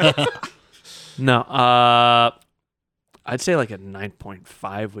 No, I'd say like a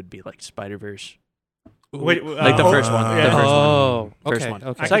 9.5 would be like Spider-Verse. Wait, Like the first one. yeah. The first Oh, one. First okay, one. okay.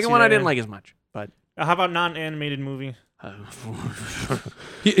 I can Second see one I that, didn't yeah. like as much, but How about non-animated movie?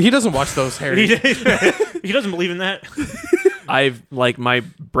 He doesn't watch those, Harry. He doesn't believe in that. I've like my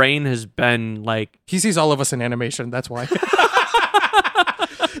brain has been like He sees all of us in animation. That's why.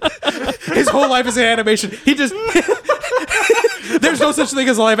 His whole life is in animation. He just. There's no such thing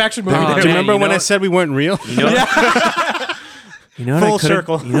as a live action movie. Oh, Do you man, remember you when know I what- said we weren't real? you know you know what Full I coulda-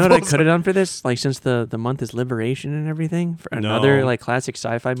 circle. You know what I could have done for this? Like since the month is liberation and everything, for another No. like classic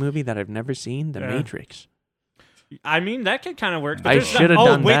sci-fi movie that I've never seen, The Yeah. Matrix. I mean, that could kind of work. But I there's shoulda oh,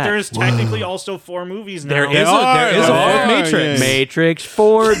 done wait, that. there's technically also 4 movies now. There is a fourth Matrix. Matrix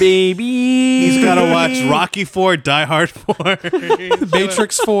 4, baby. He's got to watch Rocky 4, Die Hard 4,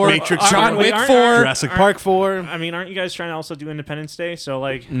 Matrix 4, Matrix John 4, Wick aren't- 4. Jurassic Park 4. I mean, aren't you guys trying to also do Independence Day? So,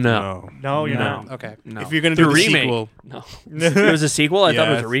 like, No. no, you're No. not. Okay. No. If you're going to The do the remake. sequel. No. It was a sequel? I thought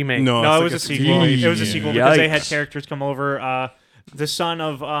it was a remake. No, No, it's it like was a sequel. It was a sequel because they had Yikes. characters come over. The son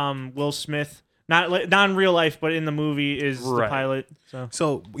of Will Smith, not in real life, but in the movie, is the Right. pilot.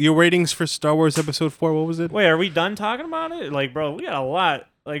 So your ratings for Star Wars Episode 4, what was it? Wait, are we done talking about it? Like, bro, we got a lot.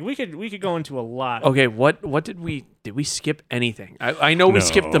 Like, we could go into a lot. Okay, what did we skip anything? I know we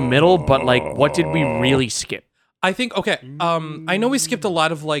skipped the middle, but like what did we really skip? I think okay. I know we skipped a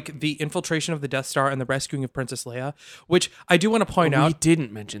lot of like the infiltration of the Death Star and the rescuing of Princess Leia, which I do want to point We out.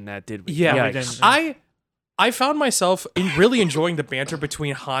 didn't mention that, did we? Yeah, we didn't. I found myself really enjoying the banter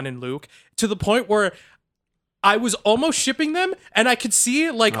between Han and Luke to the point where I was almost shipping them, and I could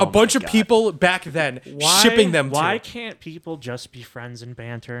see like a bunch of people back then shipping them. Why too. can't people just be friends and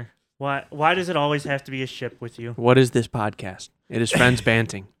banter? Why does it always have to be a ship with you? What is this podcast? It is friends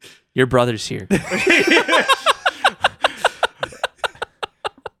banting. Your brother's here.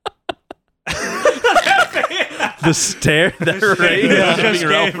 The stare that Ray Yeah, is just giving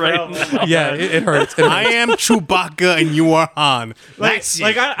Ralph gave right Ralph. now. Yeah, it hurts. I am Chewbacca and you are Han. That's it.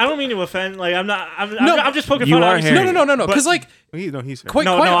 Like I don't mean to offend. Like I'm not. No, I'm just poking you fun. are obviously. Harry. No. But- Because like He's quite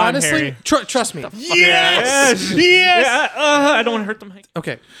No, quite I'm honestly, Harry. trust me. Yes! Yes! Yeah, I don't want to hurt the mic.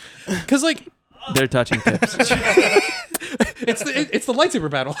 Okay, because like They're touching tips. it's the lightsaber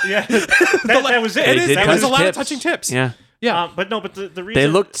battle. Yeah, that was it. It is. did There was a touch lot of tips. touching tips. Yeah. Yeah. But the reason They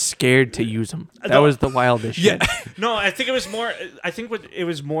looked scared to use them. That was the wildest shit. No, I think it was more. I think what it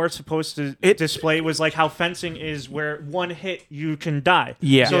was more supposed to display was like how fencing is, where one hit you can die.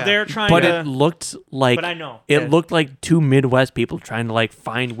 Yeah. So Yeah. they're trying But to. it looked like But I know. it Yeah. looked like two Midwest people trying to like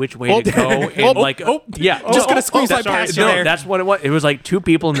find which way to go and Just gonna squeeze that sorry, past sorry. you no, there. that's what it was. It was like two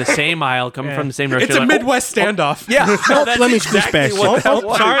people in the same aisle coming Yeah. from the same direction. It's a like, Midwest standoff. Yeah, no, that's let me squeeze exactly past you. what that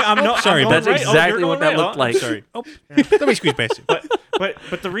was. sorry, I'm no. sorry, I'm going That's right. Oh, exactly you're what going that right. looked Oh, like. Sorry. Oh, let me squeeze past you.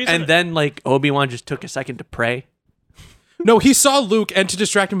 But the reason. And then like Obi-Wan just took a second to pray. No, he saw Luke, and to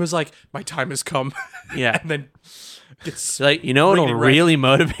distract him was like, "My time has come." Yeah. And then gets So, like, you know what'll Really right. really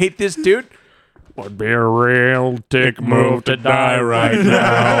motivate this dude? Would be a real dick move to die right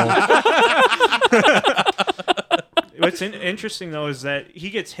now. What's interesting though is that he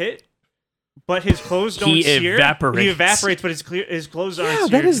gets hit, but his clothes don't He sear. evaporates. He evaporates, but his clothes aren't yeah,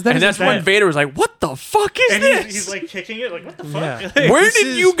 seared. that And is that's when Vader was like, "What the fuck is And this? he's like kicking it, like what the fuck? Yeah. Where This did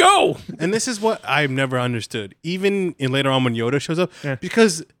is- you go?" And this is what I've never understood. Even in later on when Yoda shows up, Yeah.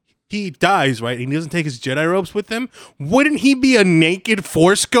 because he dies, right? And he doesn't take his Jedi robes with him. Wouldn't he be a naked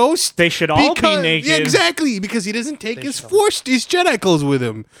Force ghost? They should all be naked. Yeah, exactly, because he doesn't take his Jedi clothes with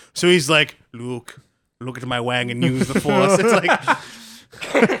him. So he's like, Luke, look at my wang and use the Force. It's like,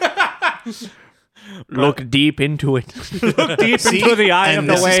 Look deep into it. Deep see, into the eye and of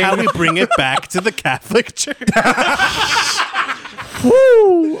the this is how wang. we bring it back to the Catholic Church.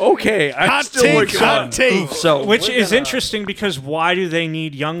 Woo! Okay, I'm Hot still take, working on hot it. take. So, Which is interesting because why do they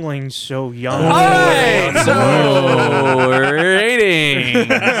need younglings so young? Alright, so ratings.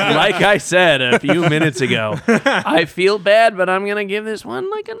 Like I said a few minutes ago, I feel bad, but I'm gonna give this one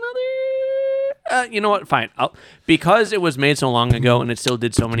like another. You know what? Fine. Because it was made so long ago and it still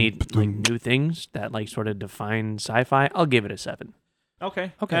did so many like new things that like sort of define sci-fi. I'll give it a 7.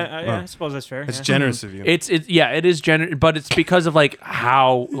 Okay. Okay. Yeah, I suppose that's fair. That's yeah. generous of you. It is generous, but it's because of like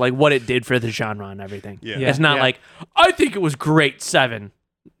how like what it did for the genre and everything. Yeah. It's not Yeah. like I think it was great 7.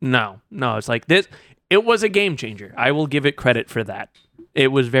 No, it's like this. It was a game changer. I will give it credit for that. It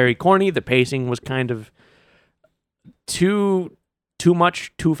was very corny. The pacing was kind of too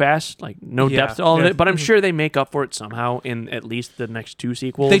much, too fast. Like no Yeah. depth to all of Yeah. it. But I'm sure they make up for it somehow in at least the next 2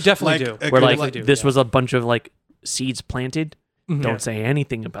 sequels. They definitely Like, do. where They like definitely do, this yeah. was a bunch of like seeds planted. Mhm. Don't say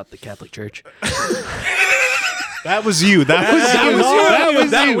anything about the Catholic Church. That was you. That was you. That was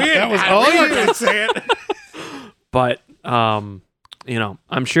you. That was all you. Say it. But I'm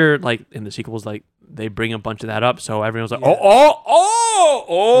sure like in the sequels, like they bring a bunch of that up, so everyone's like, Yeah.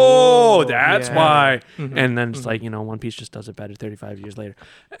 that's yeah. why. And then it's like, One Piece just does it better 35 years later.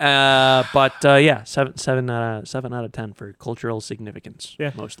 But yeah, 7 out of 10 for cultural significance,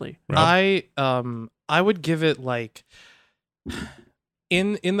 mostly. I would give it like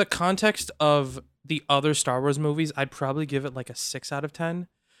in the context of the other Star Wars movies, I'd probably give it like a 6 out of 10.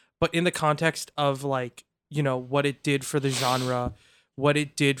 But in the context of like, what it did for the genre, what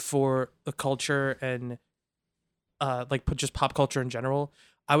it did for the culture and like just pop culture in general,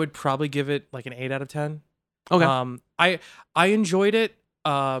 I would probably give it like an 8 out of 10. Okay. I enjoyed it.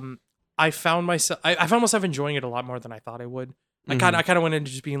 I found myself enjoying it a lot more than I thought I would. I kind of went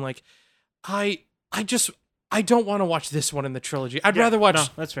into just being like, I don't want to watch this one in the trilogy. I'd rather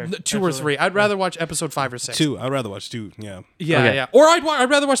watch that's fair. 2 or 3. I'd rather watch episode 5 or 6. 2. I'd rather watch 2. Yeah. Yeah, Okay. yeah. Or I'd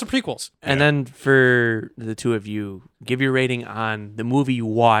rather watch the prequels. And then for the two of you, give your rating on the movie you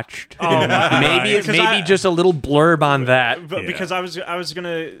watched. Oh, maybe just a little blurb on that. But because I was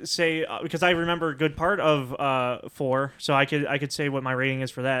gonna say because I remember a good part of 4, so I could say what my rating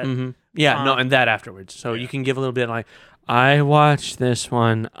is for that. Yeah, no, and that afterwards. So you can give a little bit like, I watched this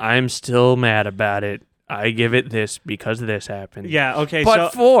one. I'm still mad about it. I give it this because this happened. Yeah. Okay.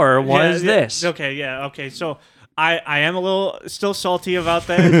 But so, 4 was yeah, this. Okay. Yeah. Okay. So I am a little still salty about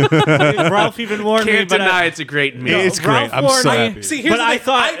that. Ralph even warned me, Can't but deny it's a great movie. It's great. I'm so happy. See, here's But the I thing.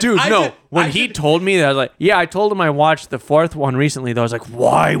 thought- Dude, when he told me that, I was like, yeah, I told him I watched the 4th one recently, though. I was like,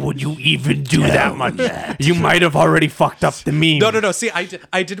 why would you even do that much? You might have already fucked up the meme. No. See,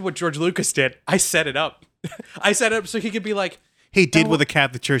 I did what George Lucas did. I set it up. I set it up so he could be like, He did with a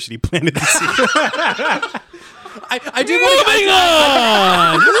Catholic church that he planted the seed. I did Moving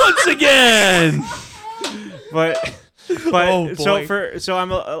on! Once again! but Oh, boy. so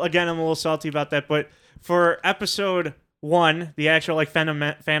I'm a little salty about that. But for episode 1, the actual like Phantom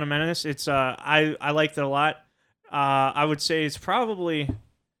Menace, it's I liked it a lot. I would say it's probably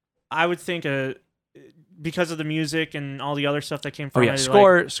because of the music and all the other stuff that came from it.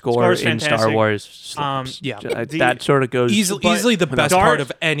 Score Score's in Star fantastic. Wars slaps. Yeah. That sort of goes easily the best Darth- part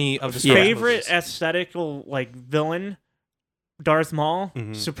of any of the Star Wars favorite movies. aesthetical like villain, Darth Maul,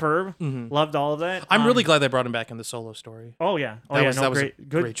 superb. Loved all of that. I'm really glad they brought him back in the Solo story. Oh yeah, That was a great,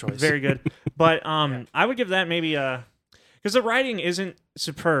 good, great choice. very good. But I would give that maybe because the writing isn't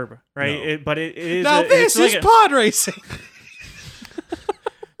superb, right? No. But it is. Now this is pod racing.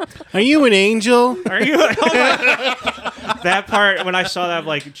 Are you an angel? Are you? Oh my, that part when I saw that, I'm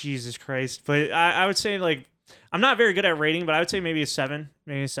like, Jesus Christ. But I would say like I'm not very good at rating, but I would say maybe a 7,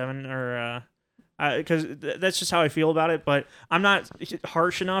 or because that's just how I feel about it. But I'm not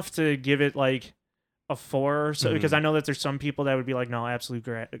harsh enough to give it like a 4 or so because I know that there's some people that would be like, no, absolute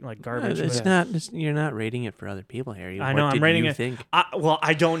garbage. You're not rating it for other people, Harry. I know, I'm rating it. Think? Well,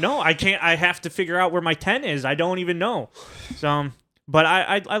 I don't know. I have to figure out where my 10 is. I don't even know. So, but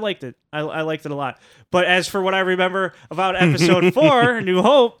I liked it. I liked it a lot. But as for what I remember about episode 4, New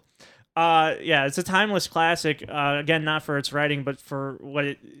Hope, it's a timeless classic. Again, not for its writing, but for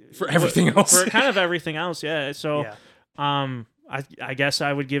Everything else. For kind of everything else. Yeah. So, Yeah. I guess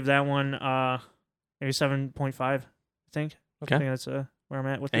I would give that one maybe 7.5. I think. Okay. I think that's where I'm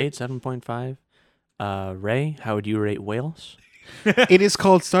at with 8, 7.5. Ray, how would you rate Wales? It is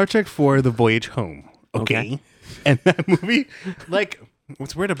called Star Trek IV: The Voyage Home. Okay. And that movie, like,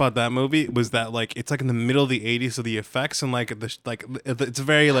 what's weird about that movie was that like it's like in the middle of the 80s, so the effects and it's a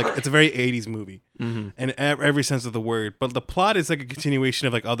very 80s movie in every sense of the word. But the plot is like a continuation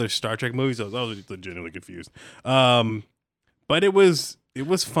of like other Star Trek movies. I was legitimately confused. But it was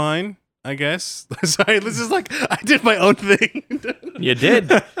fine, I guess. Sorry, this is like I did my own thing. You did.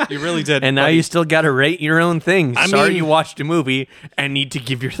 You really did. And now you still got to rate your own things. I Sorry mean- you watched a movie and need to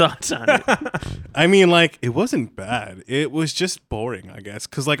give your thoughts on it. I mean, like, it wasn't bad. It was just boring, I guess,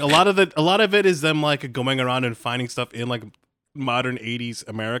 because like a lot of it is them like going around and finding stuff in like modern 80s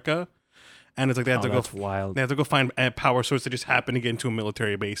America, and it's like they have to go. That's wild. They have to go find a power source that just happen to get into a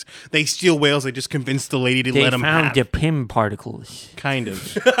military base. They steal whales. They just convince the lady to They let them found have. the PIM particles. Kind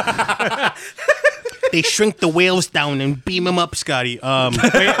of. They shrink the whales down and beam them up, Scotty. wait,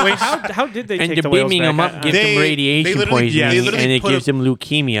 how did they And take the the whales beaming them back? up gives They- them radiation they literally- poisoning, they literally and it put gives a- them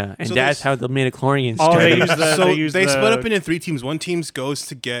leukemia, and So that's there's- how the midichlorians Oh, they started. use the- So they use they the- split up into 3 teams. One team goes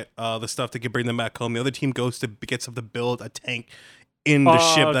to get the stuff that can bring them back home. The other team goes to get stuff to build a tank in the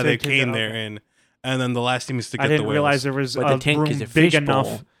Oh, ship that to- they to- came okay. there in. And then the last team is to get I the didn't whales. realize there was But a the tank room is a big fishbowl.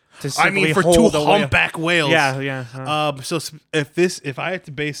 enough to I mean, simply for 2 hold a whale. humpback whales. Yeah. So if I had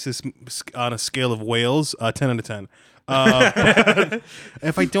to base this on a scale of whales, 10 out of 10.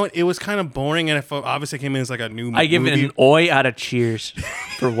 If I don't, it was kind of boring, and if obviously came in as like a new I give movie. it an oi out of cheers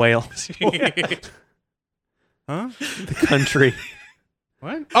for whales. Huh? The country.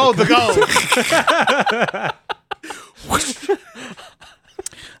 What? Oh, the goal.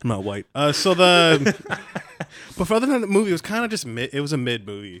 I'm not white. But for other than the movie, it was kind of just mid. It was a mid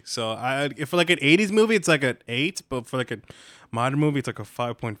movie. So if for like an 80s movie, it's like an 8. But for like a modern movie, it's like a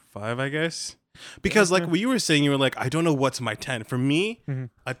 5.5, I guess. Because like what you were saying, you were like, I don't know what's my 10. For me,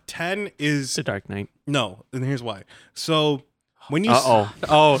 a 10 is The Dark Knight. no. And here's why. So when you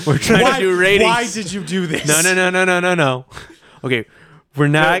We're trying to do ratings. Why did you do this? No. Okay, we're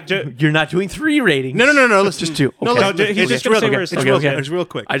not. You're not doing 3 ratings. no. Let's Just 2. No, Okay. listen, he's just gonna say where it's It's real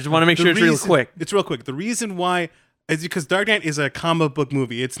quick. I just want to make sure it's real quick. It's real quick. The reason why is because Dark Knight is a comic book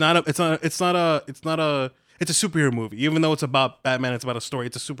movie. It's a superhero movie. Even though it's about Batman, it's about a story.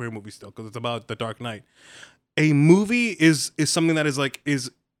 It's a superhero movie still because it's about the Dark Knight. A movie is something that is like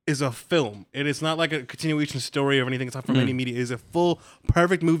is a film. It is not like a continuation story or anything. It's not from any media. It is a full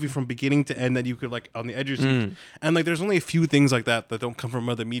perfect movie from beginning to end that you could like on the edge of your seat. And like there's only a few things like that don't come from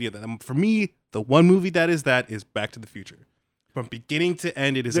other media. That for me, the one movie that is Back to the Future. From beginning to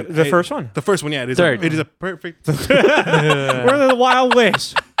end, it is the first one. The first one, yeah. It is Third. it is a perfect. We're in the Wild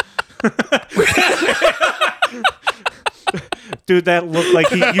West. Dude, that looked like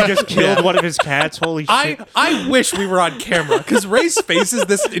you just killed one of his cats. Holy shit. I wish we were on camera because Ray's faces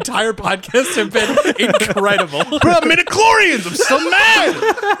this entire podcast have been incredible. Bro, midichlorians! I'm so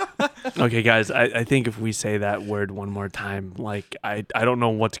mad! Okay, guys, I think if we say that word one more time, like I don't know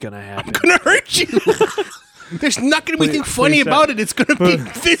what's gonna happen. I'm gonna hurt you! There's not gonna be anything funny about it. It's gonna be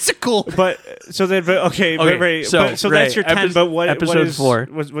physical. But so then, Okay, Ray, so, so Ray, that's your 10. But what episode is, 4?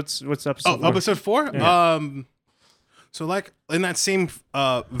 What's episode? Oh, 4? episode 4? Yeah. So like in that same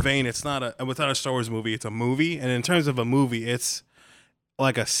vein, it's not without a Star Wars movie, it's a movie, and in terms of a movie, it's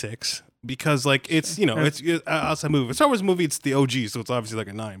like a 6 because like it's it's outside movie. A Star Wars movie, it's the OG, so it's obviously like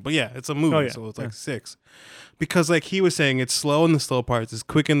a 9. But yeah, it's a movie, so it's like 6. Because like he was saying, it's slow in the slow parts, it's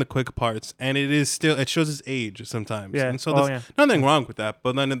quick in the quick parts, and it shows its age sometimes. Yeah. And so there's nothing wrong with that.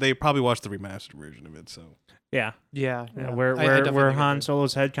 But then they probably watched the remastered version of it. So Yeah. Where Where Han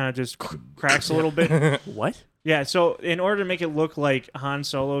Solo's head kind of just cracks a little bit. What? Yeah, so in order to make it look like Han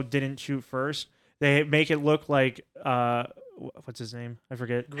Solo didn't shoot first, they make it look like what's his name? I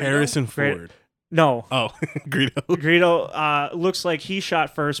forget. Harrison Ford. No. Oh, Greedo. Greedo looks like he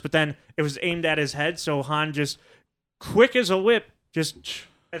shot first, but then it was aimed at his head, so Han just quick as a whip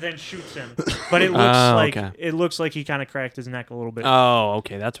and then shoots him. But it looks like he kind of cracked his neck a little bit. Oh,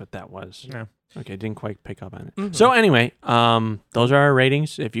 okay, that's what that was. Yeah. Okay, didn't quite pick up on it. Mm-hmm. So anyway, those are our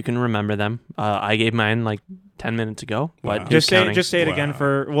ratings if you can remember them. I gave mine like 10 minutes ago, but Just say it again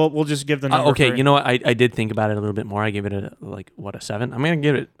for we'll just give the number. Okay, you know what? I did think about it a little bit more. I gave it a 7. I'm gonna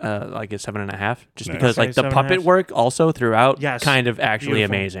give it like a 7.5, just because like the puppet work also throughout kind of actually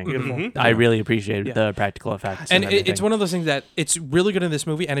amazing. Beautiful. Mm-hmm. I really appreciated the practical effects, and everything. it's one of those things that it's really good in this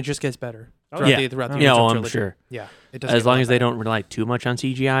movie, and it just gets better throughout the yeah, original I'm trilogy. sure. Yeah, it As long as they don't rely too much on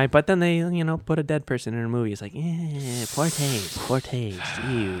CGI, but then they put a dead person in a movie. It's like, poor taste,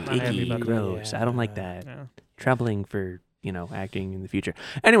 ew, icky, gross. I don't like that. Yeah. Troubling for acting in the future.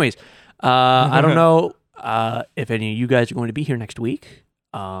 Anyways, I don't know if any of you guys are going to be here next week.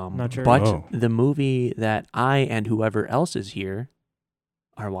 Not sure. But the movie that I and whoever else is here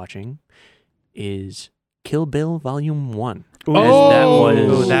are watching is Kill Bill Volume 1.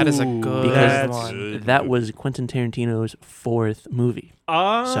 That is a good one. That was Quentin Tarantino's 4th movie.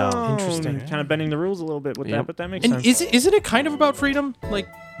 Oh, So interesting. Kind of bending the rules a little bit with that, but that makes And sense. isn't it kind of about freedom? Like,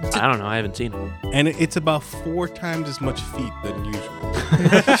 I don't know. I haven't seen it. And it's about 4 times as much feet than usual.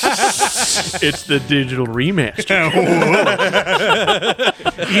 It's the digital remaster.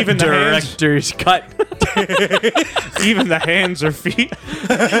 Even the Director's cut. even the hands or feet.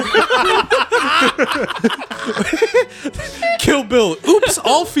 Kill Bill. Oops,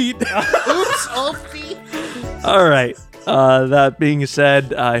 all feet. All right. That being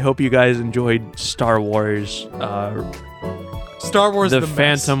said, I hope you guys enjoyed Star Wars. Star Wars: The the Mess.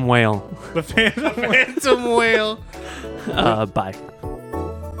 Phantom Whale. The Phantom. Phantom whale. Bye.